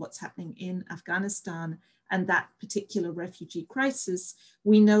particularities of what's happening in Afghanistan and that particular refugee crisis,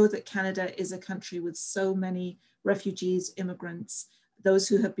 we know that Canada is a country with so many refugees, immigrants, those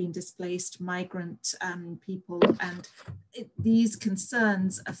who have been displaced, migrant people, and these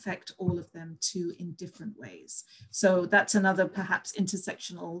concerns affect all of them too in different ways. So that's another perhaps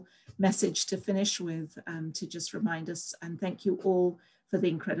intersectional message to finish with, to just remind us, and thank you all for the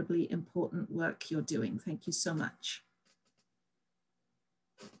incredibly important work you're doing. Thank you so much.